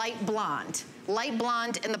light blonde. Light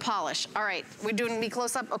blonde in the polish. All right, we're doing me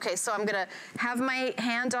close up? Okay, so I'm gonna have my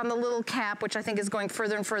hand on the little cap, which I think is going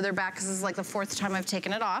further and further back because this is like the 4th time I've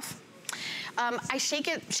taken it off. I shake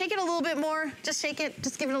it a little bit more. Just shake it,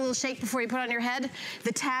 just give it a little shake before you put it on your head.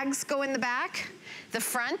 The tags go in the back, the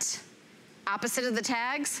front, opposite of the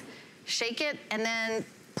tags. Shake it and then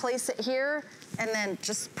place it here and then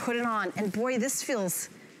just put it on. And boy, this feels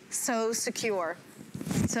so secure.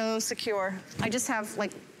 So secure. I just have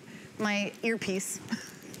like my earpiece.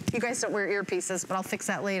 You guys don't wear earpieces, but I'll fix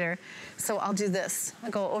that later. So I'll do this.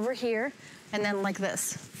 I'll go over here and then like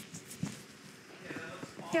this.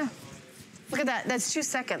 Yeah. Look at that, that's 2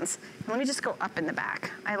 seconds. Let me just go up in the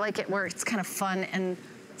back. I like it where it's kind of fun and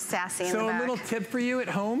sassy in the back. So a little tip for you at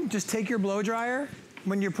home, just take your blow dryer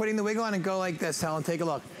when you're putting the wig on and go like this, Helen, take a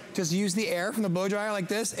look. Just use the air from the blow dryer like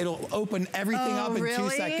this. It'll open everything up in 2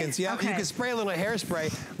 seconds. Yeah, okay. You can spray a little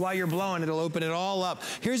hairspray while you're blowing. It'll open it all up.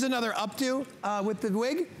 Here's another updo with the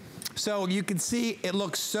wig. So you can see it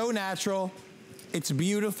looks so natural. It's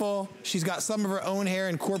beautiful. She's got some of her own hair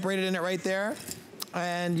incorporated in it right there.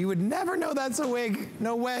 And you would never know that's a wig.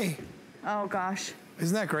 No way. Oh, gosh.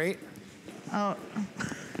 Isn't that great? Oh.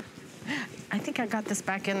 I think I got this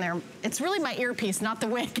back in there. It's really my earpiece, not the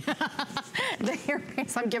wig. The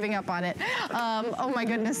earpiece, I'm giving up on it. Oh my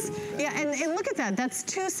goodness. Yeah, and look at that, that's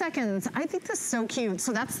 2 seconds. I think that's so cute.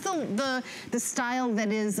 So that's the style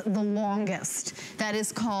that is the longest. That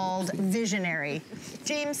is called Visionary.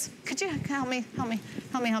 James, could you help me? Help me.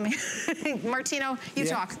 Martino, you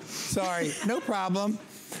talk. Sorry, no problem.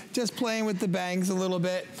 Just playing with the bangs a little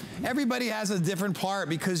bit. Everybody has a different part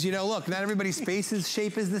because, you know, look, not everybody's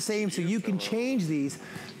shape is the same, so you can change these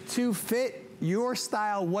to fit your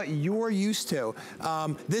style, what you're used to.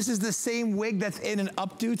 This is the same wig that's in an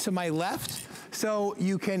updo to my left, so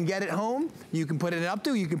you can get it home, you can put it in an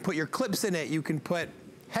updo, you can put your clips in it, you can put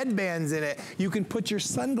headbands in it. You can put your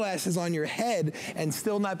sunglasses on your head and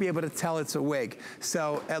still not be able to tell it's a wig.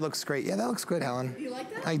 So that looks great. Yeah, that looks good, Helen. You like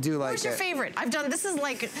that? I do like it. What's your favorite? I've done, this is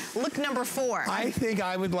like look number 4. I think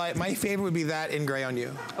I would like, my favorite would be that in gray on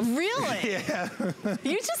you. Really? Yeah.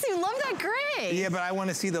 You love that gray. Yeah, but I want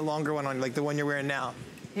to see the longer one on, like the one you're wearing now.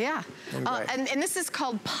 Yeah, and this is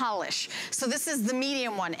called Polish. So this is the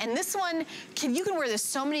medium one. And this one, you can wear this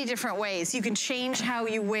so many different ways. You can change how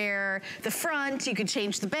you wear the front, you can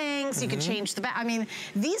change the bangs, you can change the back. I mean,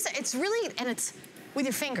 it's really, and it's with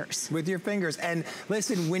your fingers. With your fingers. And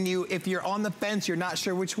listen, if you're on the fence, you're not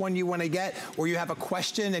sure which one you want to get, or you have a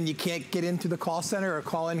question and you can't get into the call center or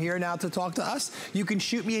call in here now to talk to us, you can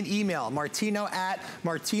shoot me an email,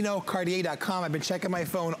 martino@martinocartier.com. I've been checking my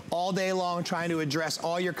phone all day long trying to address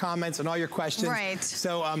all your comments and all your questions. Right.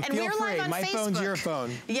 So feel free. My phone's your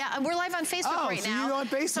phone. Yeah, we're live on Facebook right now. So you on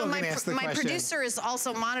Facebook and ask the question. My producer is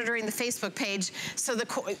also monitoring the Facebook page. So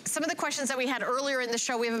some of the questions that we had earlier in the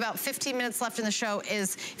show, we have about 15 minutes left in the show,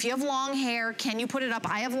 is if you have long hair, can you put it up?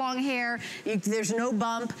 I have long hair. There's no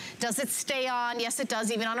bump. Does it stay on? Yes, it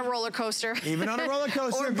does, even on a roller coaster. Even on a roller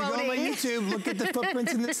coaster. If you go on my YouTube, look at the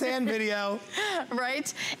footprints in the sand video.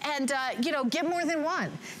 Right? And, you know, get more than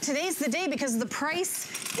one. Today's the day because the price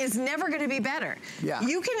is never going to be better. Yeah.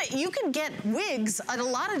 You can get wigs at a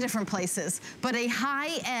lot of different places, but a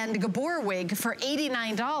high-end Gabor wig for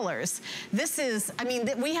 $89. This is, I mean,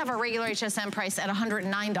 we have our regular HSN price at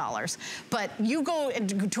 $109, but you go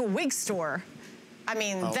to a wig store, I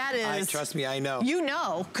mean, that is... Trust me, I know. You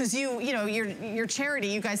know, because you know, your charity,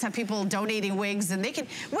 you guys have people donating wigs, and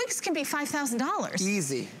wigs can be $5,000.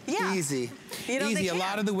 Easy. Yeah. Easy. You know, easy. A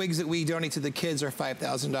lot of the wigs that we donate to the kids are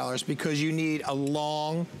 $5,000 because you need a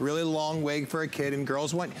long, really long wig for a kid, and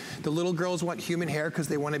the little girls want human hair because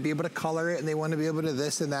they want to be able to color it, and they want to be able to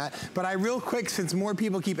this and that. But real quick, since more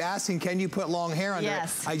people keep asking, can you put long hair under it?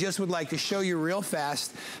 I just would like to show you real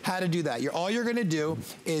fast how to do that. All you're going to do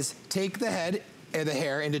is take the head and the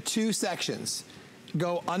hair into 2 sections.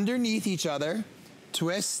 Go underneath each other,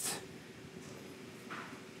 twist,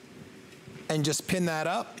 and just pin that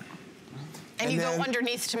up. And you go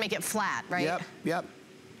underneath to make it flat, right? Yep, yep.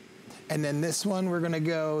 And then this one, we're gonna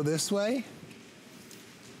go this way.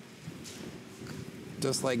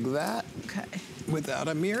 Just like that. Okay. Without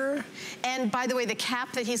a mirror. And by the way, the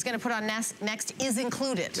cap that he's gonna put on next is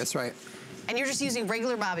included. That's right. And you're just using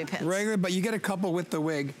regular bobby pins. Regular, but you get a couple with the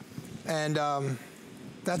wig. And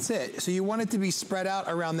that's it. So you want it to be spread out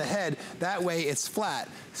around the head. That way it's flat.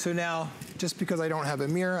 So now, just because I don't have a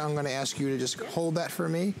mirror, I'm gonna ask you to just hold that for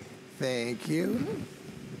me. Thank you.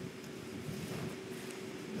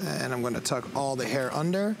 And I'm gonna tuck all the hair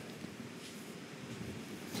under.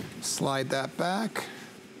 Slide that back.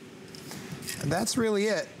 And that's really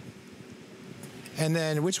it. And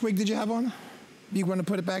then, which wig did you have on? You wanna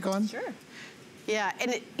put it back on? Sure. Yeah,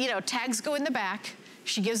 and you know, tags go in the back.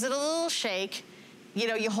 She gives it a little shake. You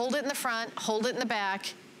know, you hold it in the front, hold it in the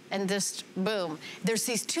back, and just boom. There's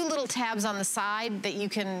these 2 little tabs on the side that you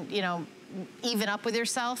can, you know, even up with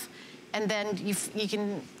yourself, and then you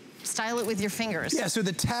can style it with your fingers. Yeah, so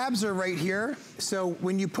the tabs are right here. So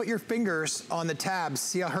when you put your fingers on the tabs,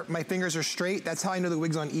 see how my fingers are straight? That's how I know the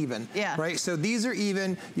wig's uneven. Yeah. Right, so these are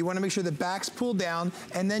even. You wanna make sure the back's pulled down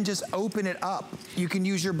and then just open it up. You can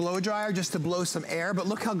use your blow dryer just to blow some air, but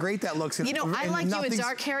look how great that looks. You know, I like you with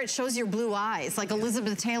dark hair. It shows your blue eyes, like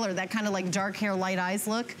Elizabeth Taylor, that kind of like dark hair, light eyes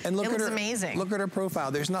look. And look it looks her, amazing. Look at her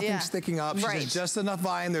profile. There's nothing sticking up. She has just enough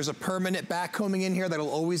volume. There's a permanent back combing in here that'll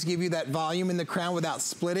always give you that volume in the crown without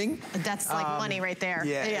splitting. That's like money right there.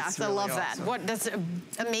 Yeah, I really love awesome. that. That's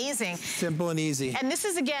amazing. Simple and easy. And this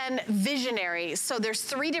is, again, visionary. So there's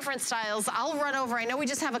 3 different styles. I'll run over. I know we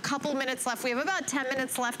just have a couple minutes left. We have about 10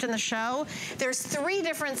 minutes left in the show. There's 3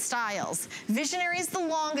 different styles. Visionary is the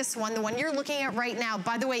longest one, the one you're looking at right now.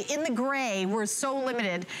 By the way, in the gray, we're so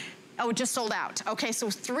limited. Oh, it just sold out. Okay, so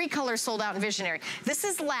 3 colors sold out in Visionary. This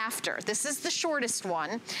is Laughter. This is the shortest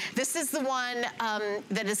one. This is the one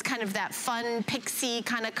that is kind of that fun pixie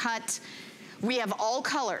kind of cut. We have all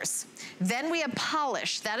colors. Then we have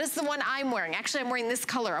Polish. That is the one I'm wearing. Actually, I'm wearing this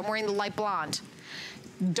color. I'm wearing the light blonde.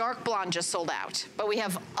 Dark blonde just sold out. But we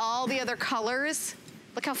have all the other colors.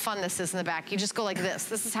 Look how fun this is in the back. You just go like this.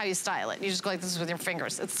 This is how you style it. You just go like this with your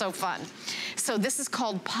fingers. It's so fun. So this is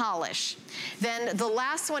called Polish. Then the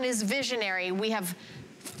last one is Visionary. We have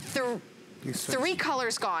 3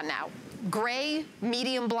 colors gone now. Gray,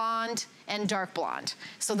 medium blonde, and dark blonde.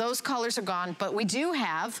 So those colors are gone, but we do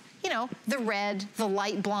have, you know, the red, the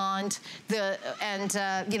light blonde, you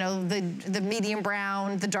know, the medium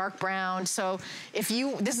brown, the dark brown. So if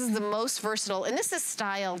you, this is the most versatile, and this is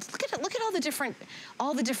styled. Look at it. Look at all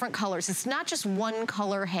the different colors. It's not just one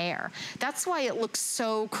color hair. That's why it looks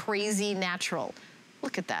so crazy natural.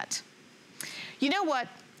 Look at that. You know what?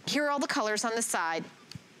 Here are all the colors on the side.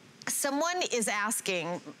 Someone is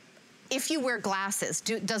asking, if you wear glasses,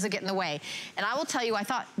 does it get in the way? And I will tell you, I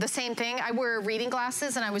thought the same thing. I wear reading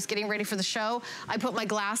glasses and I was getting ready for the show. I put my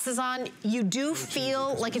glasses on. You do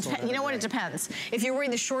feel like it, you know what, it depends. If you're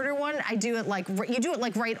wearing the shorter one, I do it like, you do it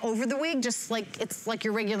like right over the wig, just like, it's like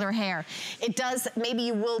your regular hair. It does, maybe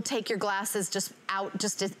you will take your glasses just out,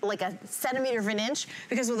 just like a centimeter of an inch,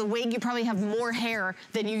 because with a wig, you probably have more hair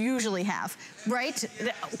than you usually have, right?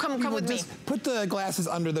 Come with me. Put the glasses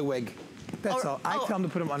under the wig. That's all. I tell them to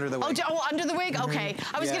put them under the wig. Oh, under the wig? Okay.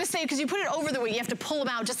 I was going to say, because you put it over the wig, you have to pull them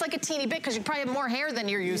out just like a teeny bit, because you probably have more hair than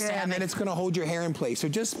you're used to having. And then it's going to hold your hair in place. So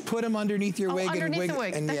just put them underneath your wig,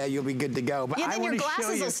 and yeah, you'll be good to go. But then your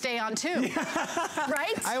glasses will stay on too,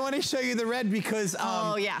 right? I want to show you the red because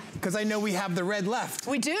because I know we have the red left.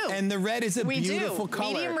 We do. And the red is a beautiful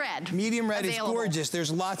color. Medium red. Medium red is gorgeous.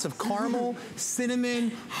 There's lots of caramel,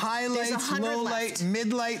 cinnamon, highlights, low light,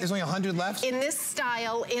 mid light. There's only 100 left. In this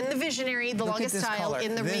style, in the Visionary, the longest style,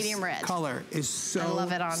 in the medium red. This color is so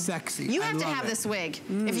sexy. You have to have this wig.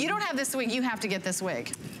 If you don't have this wig, you have to get this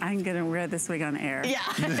wig. I'm gonna wear this wig on air. Yeah,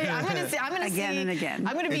 I'm gonna see. Again and again.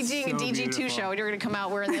 I'm gonna be doing a DG2 show, and you're gonna come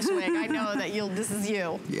out wearing this wig. I know that this is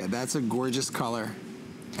you. Yeah, that's a gorgeous color,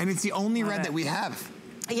 and it's the only red that we have.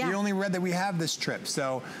 Yeah. The only red that we have this trip,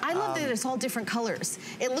 so. I love that it's all different colors.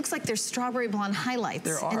 It looks like there's strawberry blonde highlights.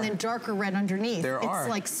 There are. And then darker red underneath. There are. It's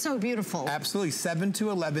like so beautiful. Absolutely, 7 to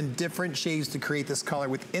 11 different shades to create this color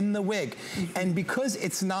within the wig. And because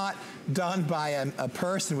it's not done by a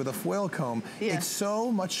person with a foil comb, it's so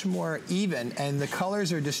much more even, and the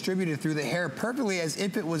colors are distributed through the hair perfectly as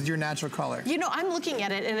if it was your natural color. You know, I'm looking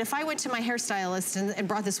at it, and if I went to my hairstylist and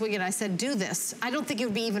brought this wig and I said, do this, I don't think it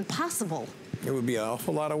would be even possible. It would be an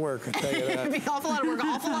awful lot of work, I tell you that. It would be an awful lot of work, an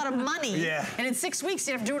awful lot of money. Yeah. And in 6 weeks,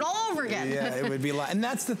 you'd have to do it all over again. Yeah, it would be a lot. And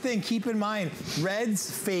that's the thing, keep in mind,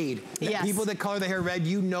 reds fade. Yes. People that color their hair red,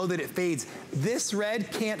 you know that it fades. This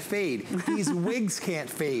red can't fade. These wigs can't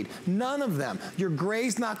fade. None of them. Your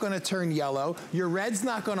gray's not gonna turn yellow. Your red's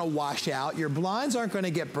not gonna wash out. Your blondes aren't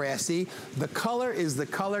gonna get brassy. The color is the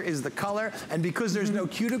color is the color. And because there's no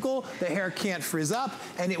cuticle, the hair can't frizz up,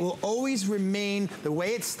 and it will always remain the way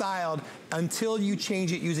it's styled until you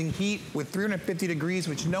change it using heat with 350 degrees,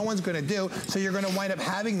 which no one's gonna do. So you're gonna wind up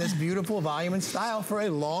having this beautiful volume and style for a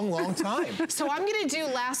long, long time. So I'm gonna do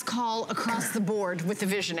last call across the board with the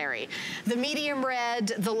Visionary. The medium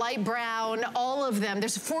red, the light brown, all of them.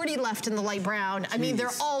 There's 40 left in the light brown. I mean, they're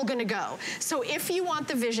all gonna go. So if you want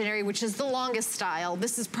the Visionary, which is the longest style,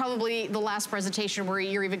 this is probably the last presentation where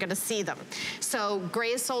you're even gonna see them. So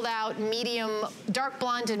gray is sold out, medium, dark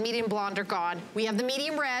blonde and medium blonde are gone. We have the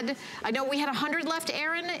medium red. I know we had 100 left,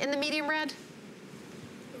 Aaron, in the medium red.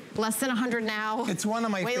 Less than 100 now. It's one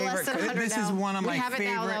of my Way favorite. Less than 100 this now. is one of my favorite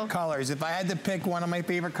favorite colors. If I had to pick one of my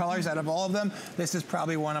favorite colors out of all of them, this is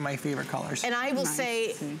probably one of my favorite colors. And I will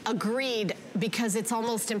say, agreed, because it's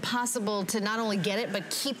almost impossible to not only get it, but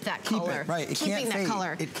keep that color. Keep it, right. It Keeping can't that fade.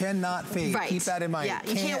 color. It cannot fade. Right. Keep that in mind. Yeah,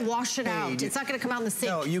 you can't wash it out. It's not gonna come out in the sink.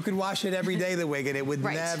 No, you could wash it every day, the wig, and it would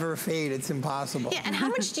never fade. It's impossible. Yeah, and how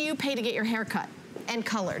much do you pay to get your hair cut and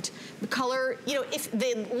colored? The color, you know, if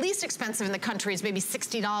the least expensive in the country is maybe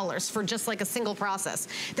 $60 for just like a single process.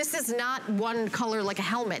 This is not one color like a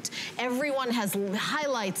helmet. Everyone has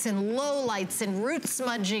highlights and lowlights and root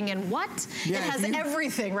smudging and what? Yeah, it has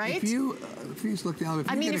everything, right? If you just look down,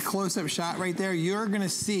 if you get a close-up shot right there, you're gonna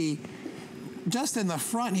see just in the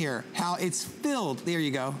front here, how it's filled. There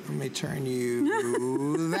you go. Let me turn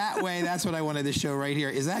you that way. That's what I wanted to show right here.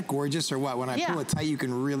 Is that gorgeous or what? When I pull it tight, you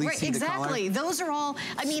can really see the color. Exactly. Those are all,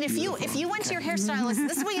 I mean, if you went to your hairstylist,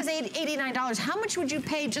 this wig is $89. How much would you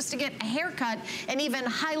pay just to get a haircut and even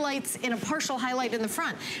highlights in a partial highlight in the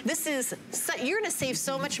front? This is, you're gonna save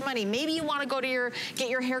so much money. Maybe you wanna go to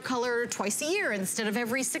get your hair color twice a year instead of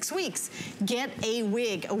every 6 weeks. Get a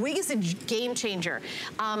wig. A wig is a game changer.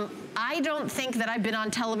 I don't think that I've been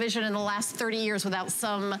on television in the last 30 years without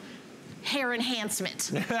some hair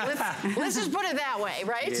enhancement. Let's just put it that way,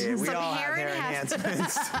 right? Yeah, we some all have hair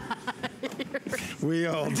enhancements. We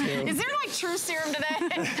all do. Is there like true serum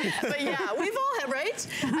today? But yeah, we've all had, right?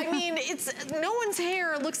 I mean, it's no one's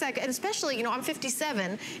hair looks like, and especially, you know, I'm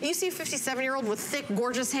 57. You see a 57-year-old with thick,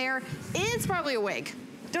 gorgeous hair, it's probably a wig.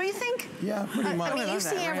 Don't you think? Yeah, pretty much. I mean, you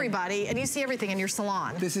see everybody and you see everything in your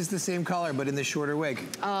salon. This is the same color, but in the shorter wig.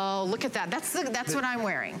 Oh, look at that. That's what I'm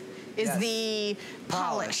wearing. Is the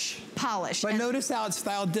polish. But notice how it's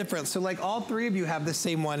styled different. So like all three of you have the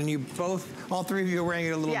same one, and all three of you are wearing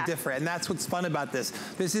it a little different. And that's what's fun about this.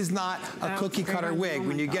 This is not a cookie cutter wig.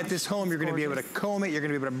 When you get this home, you're gonna be able to comb it, you're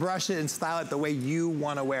gonna be able to brush it and style it the way you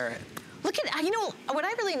wanna wear it. Look at, you know, what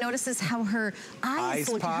I really notice is how her eyes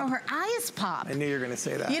look, how her eyes pop. I knew you were gonna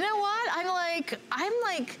say that. You know what? I'm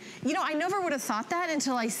like, you know, I never would have thought that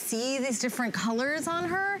until I see these different colors on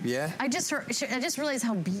her. Yeah. I just realized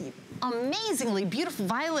how amazingly beautiful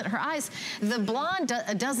violet her eyes. The blonde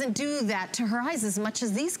doesn't do that to her eyes as much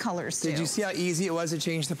as these colors do. Did you see how easy it was to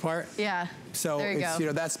change the part? Yeah. So there you go. You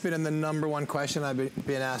know, that's been the #1 question I've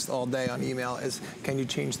been asked all day on email is, can you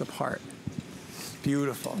change the part?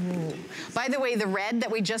 Beautiful. Ooh. By the way, the red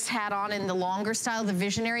that we just had on in the longer style, the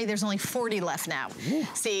Visionary, there's only 40 left now. Ooh.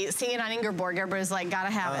 See, seeing it on Gabor, is like,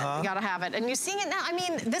 gotta have it, gotta have it. And you're seeing it now. I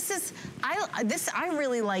mean, I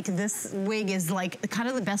really like this wig is like kind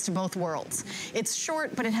of the best of both worlds. It's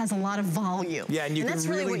short, but it has a lot of volume. Yeah, and that's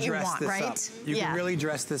really what you want, this right? up. You can really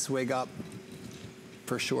dress this wig up,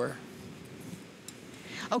 for sure.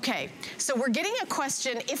 Okay, so we're getting a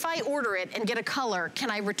question, if I order it and get a color, can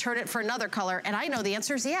I return it for another color? And I know the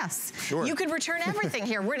answer is yes. Sure. You could return everything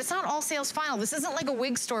here. It's not all sales final. This isn't like a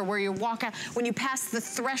wig store where you walk out, when you pass the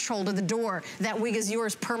threshold of the door, that wig is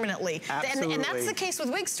yours permanently. Absolutely. And that's the case with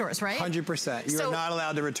wig stores, right? 100%. You are not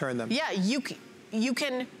allowed to return them. Yeah, you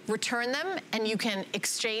can return them and you can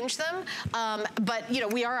exchange them, but you know,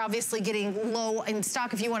 we are obviously getting low in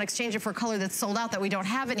stock. If you want to exchange it for a color that's sold out that we don't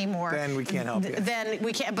have anymore, then we can't help you. Then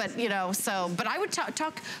we can't, but you know, but I would talk,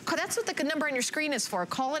 that's what the number on your screen is for.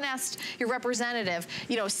 Call and ask your representative,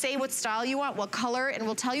 you know, say what style you want, what color, and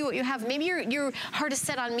we'll tell you what you have. Maybe you're hard to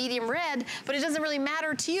set on medium red, but it doesn't really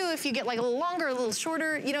matter to you if you get like a little longer, a little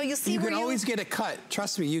shorter, you know, you'll see where you can always get it cut.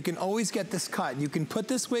 Trust me, you can always get this cut. You can put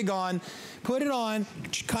this wig on, put it on,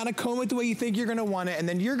 kind of comb it the way you think you're gonna want it, and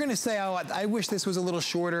then you're gonna say, oh, I wish this was a little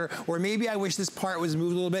shorter, or maybe I wish this part was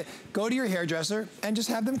moved a little bit. Go to your hairdresser and just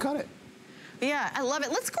have them cut it. Yeah, I love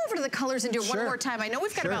it. Let's go over to the colors and do it one more time. I know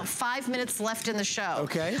we've got about 5 minutes left in the show.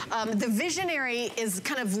 Okay. The Visionary is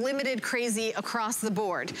kind of limited crazy across the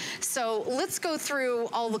board. So let's go through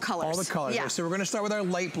all the colors. All the colors. Yeah. So we're gonna start with our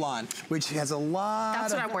light blonde, which has a lot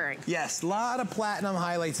That's what I'm wearing. Yes, a lot of platinum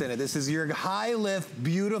highlights in it. This is your high lift,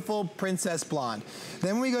 beautiful princess blonde.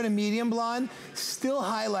 Then we go to medium blonde, still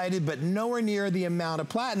highlighted, but nowhere near the amount of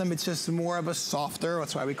platinum. It's just more of a softer,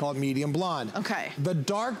 that's why we call it medium blonde. Okay. The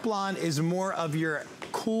dark blonde is more of your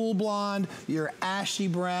cool blonde, your ashy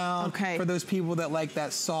brown, for those people that like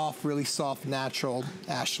that soft, really soft, natural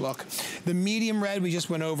ash look. The medium red we just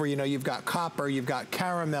went over, you know, you've got copper, you've got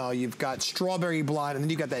caramel, you've got strawberry blonde, and then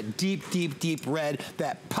you've got that deep, deep, deep red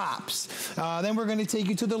that pops. Then we're gonna take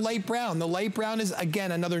you to the light brown. The light brown is,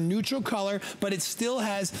 again, another neutral color, but it still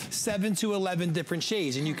has 7 to 11 different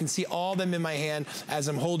shades, and you can see all of them in my hand as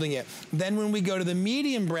I'm holding it. Then when we go to the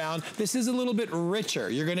medium brown, this is a little bit richer.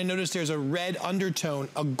 You're gonna notice there's a red undertone,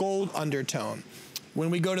 a gold undertone. When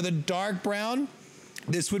we go to the dark brown,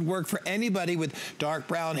 This would work for anybody with dark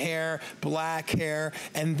brown hair, black hair,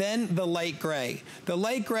 and then the light gray. The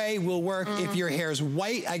light gray will work if your hair's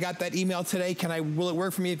white. I got that email today. Will it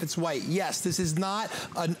work for me if it's white? Yes, this is not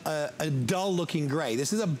a dull looking gray.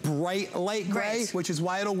 This is a bright light gray, which is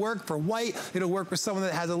why it'll work for white. It'll work for someone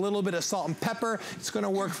that has a little bit of salt and pepper. It's gonna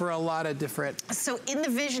work for a lot of different. So in the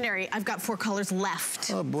Visionary, I've got 4 colors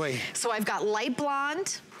left. Oh boy. So I've got light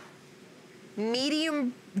blonde,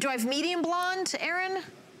 medium, do I have medium blonde, Aaron?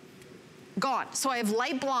 Gone. So I have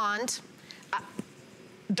light blonde,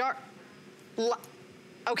 dark,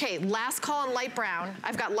 okay, last call on light brown.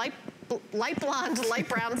 I've got light blonde, light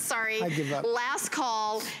brown, sorry. I give up. Last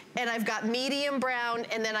call, and I've got medium brown,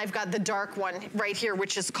 and then I've got the dark one right here,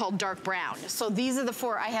 which is called dark brown. So these are the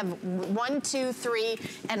 4. I have 1, 2, 3,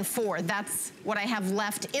 and 4. That's what I have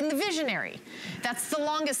left in the Visionary. That's the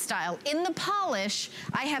longest style. In the polish,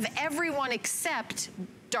 I have everyone except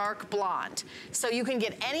dark blonde. So you can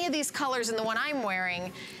get any of these colors in the one I'm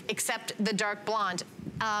wearing, except the dark blonde.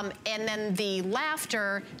 And then the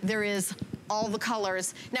Laughter, there is all the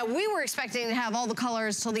colors. Now, we were expecting to have all the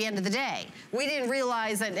colors till the end of the day. We didn't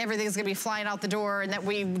realize that everything's gonna be flying out the door and that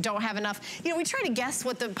we don't have enough. You know, we try to guess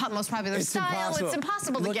what the most popular style. It's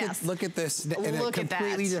impossible to guess. Look at this in a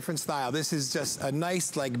completely different style. This is just a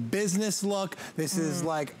nice, like, business look. This is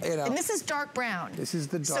like, you know. And this is dark brown. This is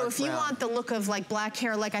the dark brown. So if you want the look of like black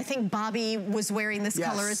hair, like I think Bobby was wearing this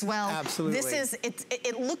color as well. Absolutely. This is,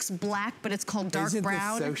 it looks black, but it's called dark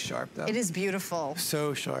brown. Isn't this so sharp, though? It is beautiful.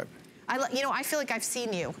 So sharp. You know, I feel like I've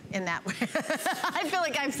seen you in that way. I feel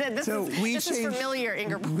like I've said this is familiar,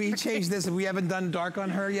 Gabor. We changed this. We haven't done dark on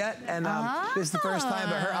her yet, and this is the first time,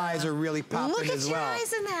 but her eyes are really popping as well. Look at your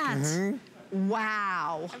eyes in that.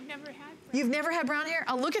 Wow. I've never had brown. You've never had brown hair?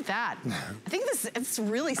 Oh, look at that. I think it's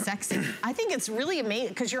really sexy. I think it's really amazing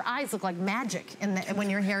because your eyes look like magic when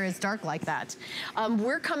your hair is dark like that.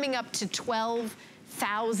 We're coming up to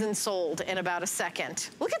 12,000 sold in about a second.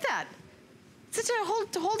 Look at that. Such a whole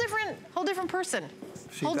different person.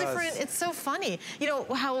 It's so funny. You know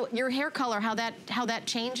how your hair color, how that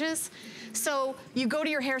changes. So you go to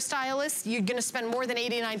your hairstylist, you're gonna spend more than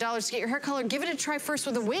 $89 to get your hair color. Give it a try first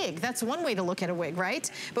with a wig. That's one way to look at a wig, right?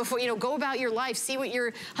 Before, you know, go about your life, see what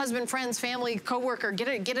your husband, friends, family, coworker,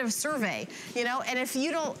 get a survey, you know? And if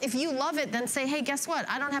you love it, then say, hey, guess what?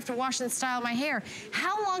 I don't have to wash and style my hair.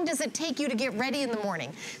 How long does it take you to get ready in the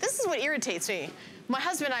morning? This is what irritates me. My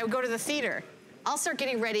husband and I would go to the theater. I'll start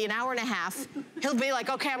getting ready an hour and a half. He'll be like,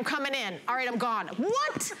 okay, I'm coming in. All right, I'm gone.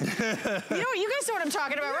 What? You guys know what I'm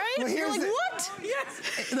talking about, right? Well, you're like, what? Yes.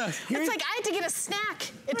 It's like I had to get a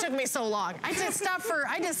snack. It took me so long. I just stopped for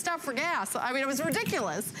gas. I mean, it was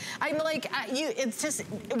ridiculous. I'm like, it's just,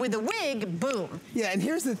 with a wig, boom. Yeah, and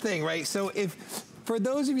here's the thing, right? So for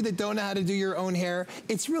those of you that don't know how to do your own hair,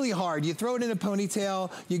 it's really hard. You throw it in a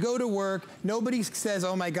ponytail, you go to work, nobody says,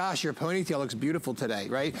 oh my gosh, your ponytail looks beautiful today,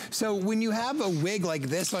 right? So when you have a wig like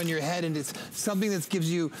this on your head and it's something that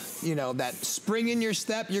gives you, you know, that spring in your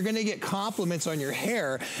step, you're gonna get compliments on your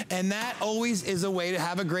hair, and that always is a way to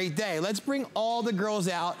have a great day. Let's bring all the girls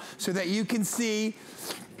out so that you can see.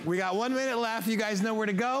 We got 1 minute left. You guys know where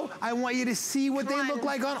to go. I want you to see what they look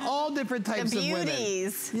like on all different types of women. The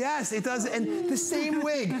beauties. Yes, it does. And the same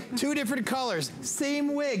wig, 2 different colors.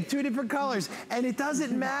 Same wig, 2 different colors. And it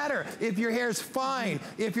doesn't matter if your hair's fine,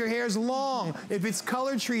 if your hair's long, if it's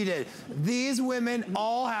color treated. These women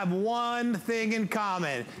all have one thing in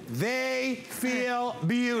common. They feel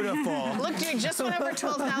beautiful. Look, you just went over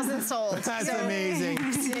 12,000 sold. That's amazing.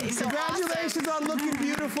 Congratulations on looking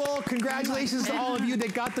beautiful. Congratulations to all of you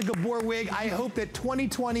that got the Gabor wig. I hope that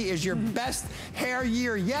 2020 is your best hair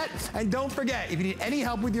year yet. And don't forget, if you need any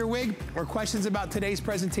help with your wig or questions about today's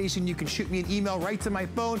presentation, you can shoot me an email right to my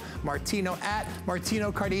phone,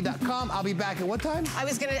 martino@martinocardi.com. I'll be back at what time? I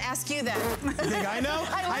was going to ask you that. You think I know?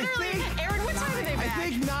 I think, Aaron, what time are they back? I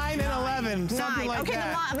think 9 and 11, something like that. Okay,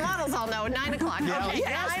 the models all know, 9 o'clock. Yeah, okay,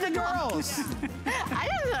 ask the girls. I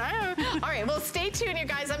don't know. All right, well, stay tuned, you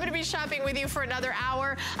guys. I'm going to be shopping with you for another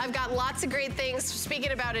hour. I've got lots of great things.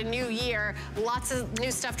 Speaking about a new year, lots of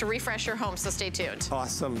new stuff to refresh your home, so stay tuned.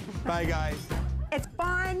 Awesome. Bye, guys. It's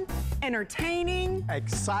fun, entertaining,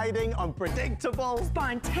 exciting, unpredictable,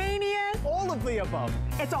 spontaneous, all of the above.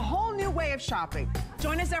 It's a whole new way of shopping.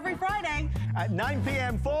 Join us every Friday At 9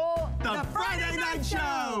 p.m. for the Friday Night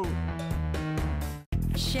Show.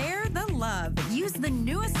 Share the love. Use the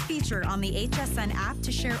newest feature on the HSN app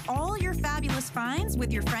to share all your fabulous finds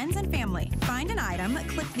with your friends and family. Find an item,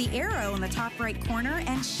 click the arrow in the top right corner,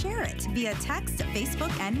 and share it via text,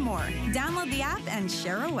 Facebook, and more. Download the app and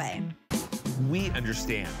share away. We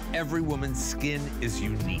understand every woman's skin is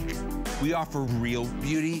unique. We offer real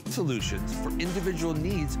beauty solutions for individual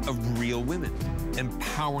needs of real women,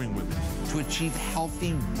 empowering women to achieve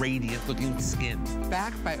healthy, radiant-looking skin,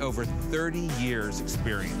 backed by over 30 years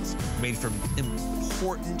experience, made from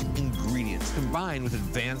important ingredients combined with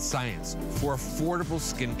advanced science for affordable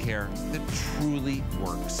skincare that truly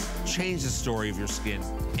works. Change the story of your skin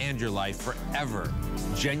and your life forever.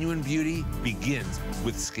 Genuine beauty begins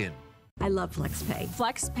with skin. I love FlexPay.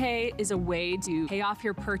 FlexPay is a way to pay off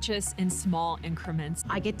your purchase in small increments.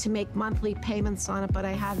 I get to make monthly payments on it, but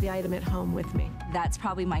I have the item at home with me. That's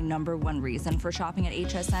probably my #1 reason for shopping at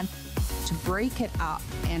HSN. To break it up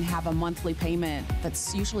and have a monthly payment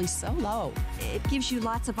that's usually so low. It gives you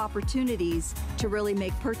lots of opportunities to really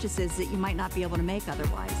make purchases that you might not be able to make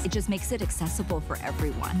otherwise. It just makes it accessible for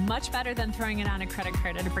everyone. Much better than throwing it on a credit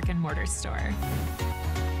card at a brick and mortar store.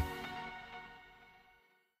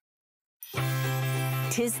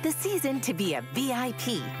 'Tis the season to be a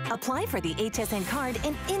VIP. Apply for the HSN card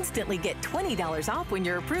and instantly get $20 off when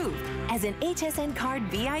you're approved. As an HSN card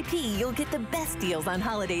VIP, you'll get the best deals on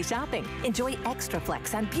holiday shopping. Enjoy extra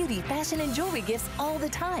flex on beauty, fashion, and jewelry gifts all the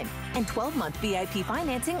time. And 12-month VIP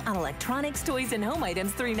financing on electronics, toys, and home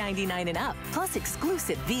items $3.99 and up. Plus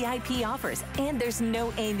exclusive VIP offers. And there's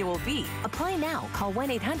no annual fee. Apply now. Call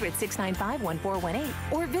 1-800-695-1418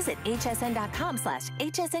 or visit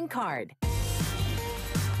hsn.com/HSN card.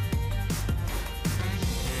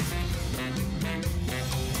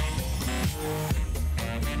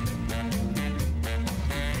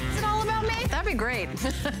 Is it all about me? That'd be great.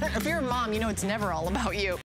 If you're a mom, you know it's never all about you.